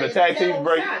 When a tag team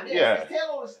break, yeah.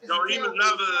 No, he was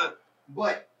never.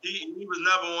 But he was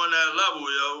never on that level,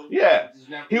 yo. Yeah,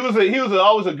 he was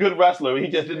always a good wrestler. He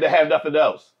just didn't have nothing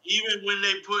else. Even when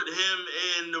they put him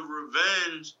in the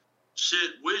revenge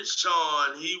shit with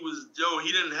Shawn, he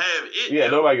didn't have it. Yeah,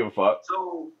 nobody give a fuck.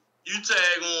 So you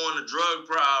tag on the drug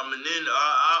problem, and then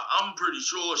I'm pretty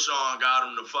sure Shawn got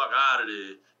him the fuck out of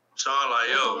there. Shawn like,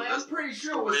 yo, I'm pretty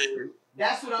sure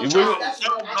that's what I'm saying. That's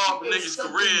what I'm niggas'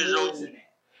 careers, yo.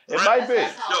 It might be,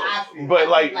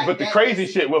 but the crazy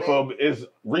shit with him is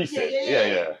recent.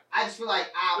 Yeah. I just feel like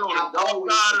I've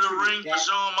always side of the ring for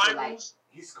Shawn Michaels.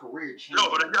 His career changed. No,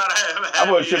 but I gotta have. I'm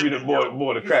gonna attribute it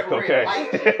more to crack cocaine.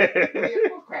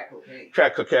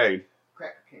 Crack cocaine.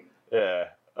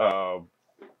 Yeah.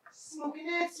 Smoking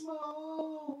that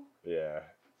smoke. Yeah.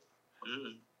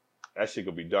 That shit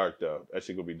gonna be dark though.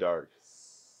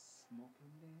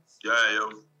 Yeah, yo.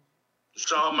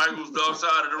 Shawn Michaels' dark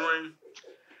side of the ring.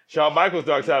 Shawn Michaels'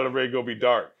 dark side of the ring gonna be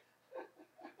dark.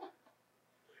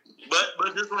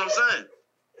 But this is what I'm saying.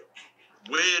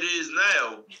 Where it is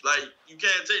now, like you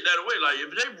can't take that away. Like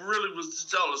if they really was to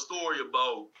tell a story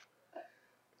about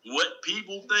what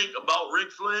people think about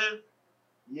Ric Flair,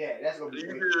 yeah, that's gonna be.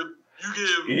 You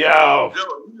give yo,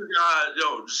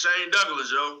 Shane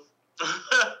Douglas, yo.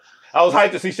 I was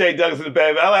hyped to see Shane Douglas in the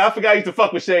band. I forgot I used to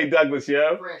fuck with Shane Douglas,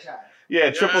 yo. Franchise. Yeah,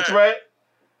 triple threat.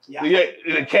 Yeah,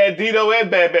 Candido and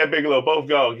Bam Bam Bigelow both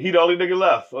gone. He the only nigga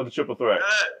left on the triple threat.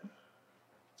 Yeah.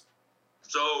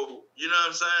 So, you know what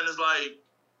I'm saying? It's like,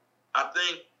 I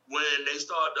think when they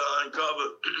start to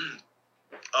uncover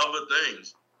other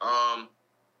things,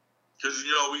 because,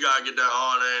 we got to get that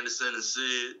Arn Anderson and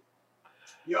Sid.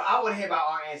 Yo, I want to hear about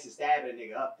Arn Anderson stabbing a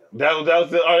nigga up, though. That was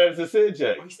the Arn Anderson Sid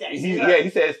check. He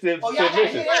said Sid. Oh,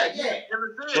 yeah.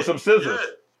 With some scissors.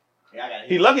 Yeah,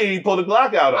 he lucky he pulled the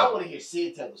Glock out of him. I want to hear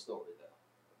Sid tell the story, though.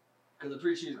 Because the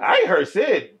preacher I ain't heard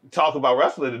Sid talk about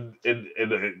wrestling in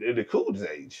the Cool's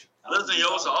age. Listen,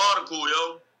 yo, it's an article,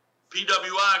 yo.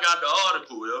 PWI got the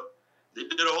article, yo. They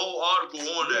did a whole article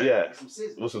on that. Yeah,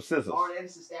 with some scissors. Arn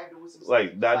Anderson stabbed him with some scissors.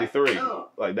 Like 93.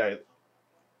 Like that.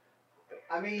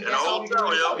 I mean, that's all we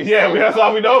know. Yeah, that's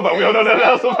all we know about. We don't know nothing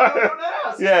else about it.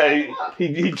 Yeah,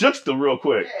 he juked him real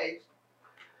quick.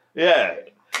 Yeah.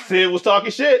 Sid was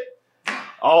talking shit.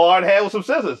 All Arn had was some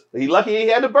scissors. He lucky he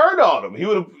had the burn on him. He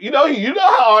would have, you know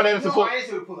how Arn Anderson Arn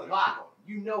Anderson would pull a Glock on him.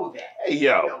 You know that. Hey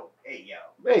yo.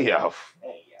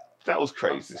 That was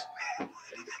crazy. And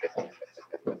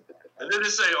then they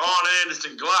say Arn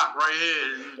Anderson Glock right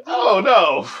here. Oh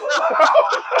no.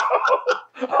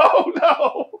 Oh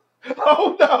no.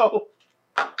 Oh no.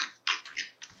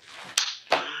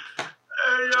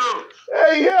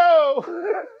 Hey yo.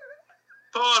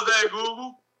 Pause that,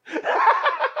 Google.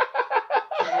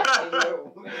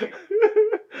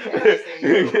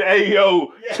 Ayo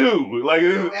 2, like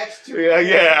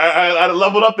I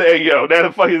leveled up the Ayo. Now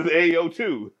the fuck is Ayo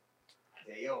 2.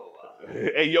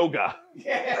 Ayoga.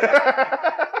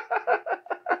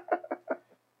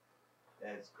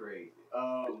 That's crazy.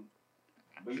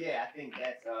 But yeah, I think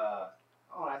that's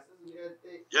Oh, that's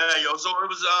Yeah, yo. So it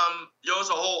was it's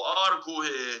a whole article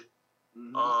here.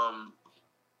 Mhm. I'm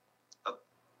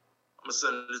gonna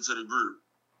send it to the group.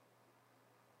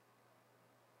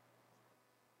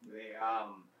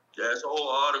 Yeah, it's a whole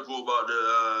article about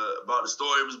the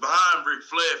story. It was behind Ric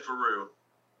Flair for real.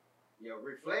 Yo,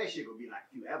 Ric Flair shit gonna be like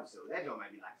a few episodes. That joint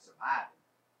might be like Survivor.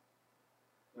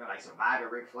 You know, like Survivor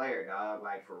Ric Flair, dog.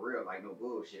 Like for real, like no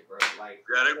bullshit, bro. Like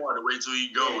Yeah, they wanted to wait till he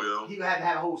go, yo. He gonna have to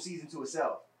have a whole season to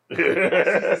himself.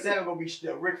 Season 7 gonna be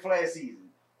the Ric Flair season.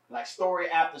 Like story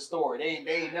after story. They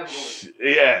ain't never gonna.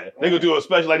 Yeah, they gonna do a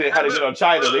special like they how they did on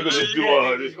China. They gonna just do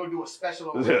they just gonna do a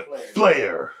special on Ric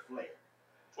Flair.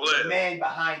 The man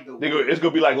behind the. It's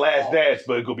gonna be like Last Dance,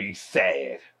 but it's gonna be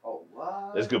sad. Oh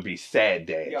what? It's gonna be sad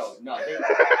dance. Yo, no,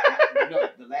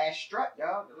 the last strut,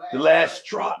 y'all. The last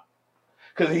strut.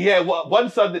 Because he had one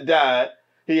son that died.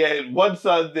 He had one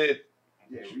son that.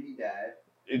 Yeah, Reed died.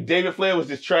 David Flair was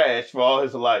just trash for all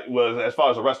his life. Was as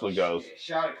far as the wrestling goes. Yeah,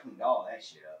 Charlotte cleaned all that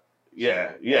shit up.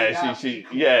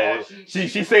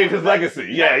 She saved his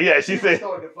legacy. She saved.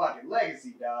 Restored the fucking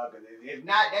legacy, dog. Because if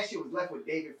not, that shit was left with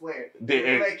David Flair.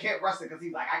 David Flair kept wrestling because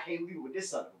he's like, I can't leave it with this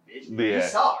son of a bitch. Yeah.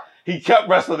 He's sorry. He kept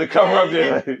wrestling to cover up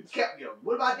there.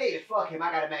 What about David? Fuck him. I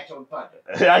got a match on Thunder.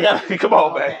 Come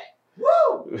on, man.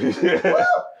 Woo! Woo!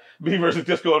 Me versus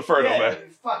Disco Inferno, man.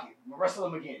 Fuck it. We'll wrestle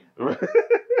him again.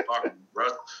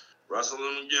 Wrestle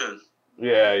him again.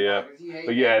 Yeah.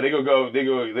 But yeah, they gonna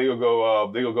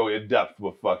go in depth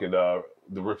with fucking the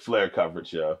Ric Flair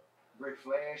coverage, yo. Ric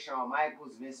Flair, Shawn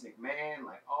Michaels, Vince McMahon,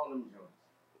 like all them joints.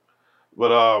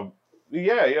 But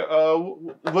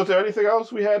was there anything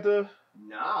else we had to?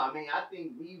 Nah, I mean I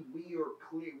think we are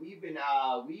clear. We've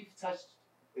touched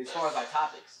as far as our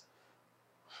topics.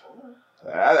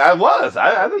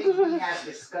 I think we have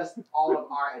discussed all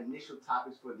of our initial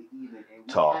topics for the evening, and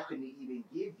we happen to even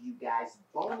give you guys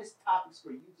bonus topics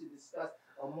for you to discuss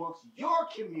amongst your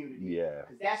community. Yeah.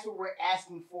 Because that's what we're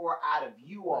asking for out of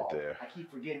you all. Right there. I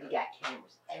keep forgetting we got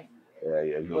cameras everywhere.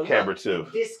 Yeah, we got camera too.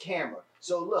 This camera.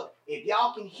 So look, if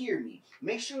y'all can hear me,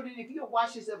 make sure that if you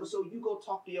watch this episode, you go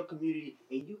talk to your community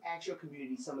and you ask your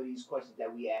community some of these questions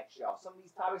that we asked y'all. Some of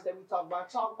these topics that we talk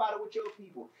about it with your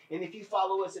people. And if you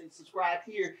follow us and subscribe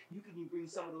here, you can bring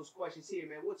some of those questions here,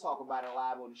 man. We'll talk about it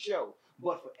live on the show.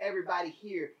 But for everybody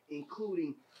here,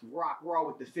 including Rock Raw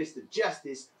with the Fist of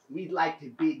Justice, we'd like to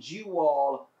bid you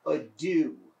all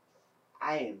adieu.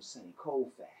 I am Sonny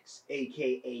Colfax,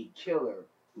 a.k.a. Killer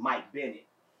Mike Bennett.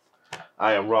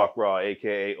 I am Rock Raw,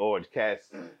 a.k.a. Orange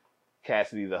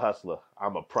Cassidy the Hustler.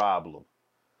 I'm a problem.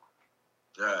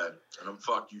 Yeah, and I'm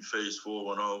Fuck You Face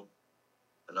 410.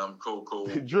 And I'm Coco.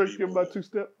 Drake, give my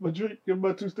two-step. And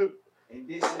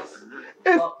this is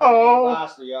It's all.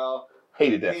 Monster, y'all.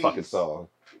 Hated that fucking song.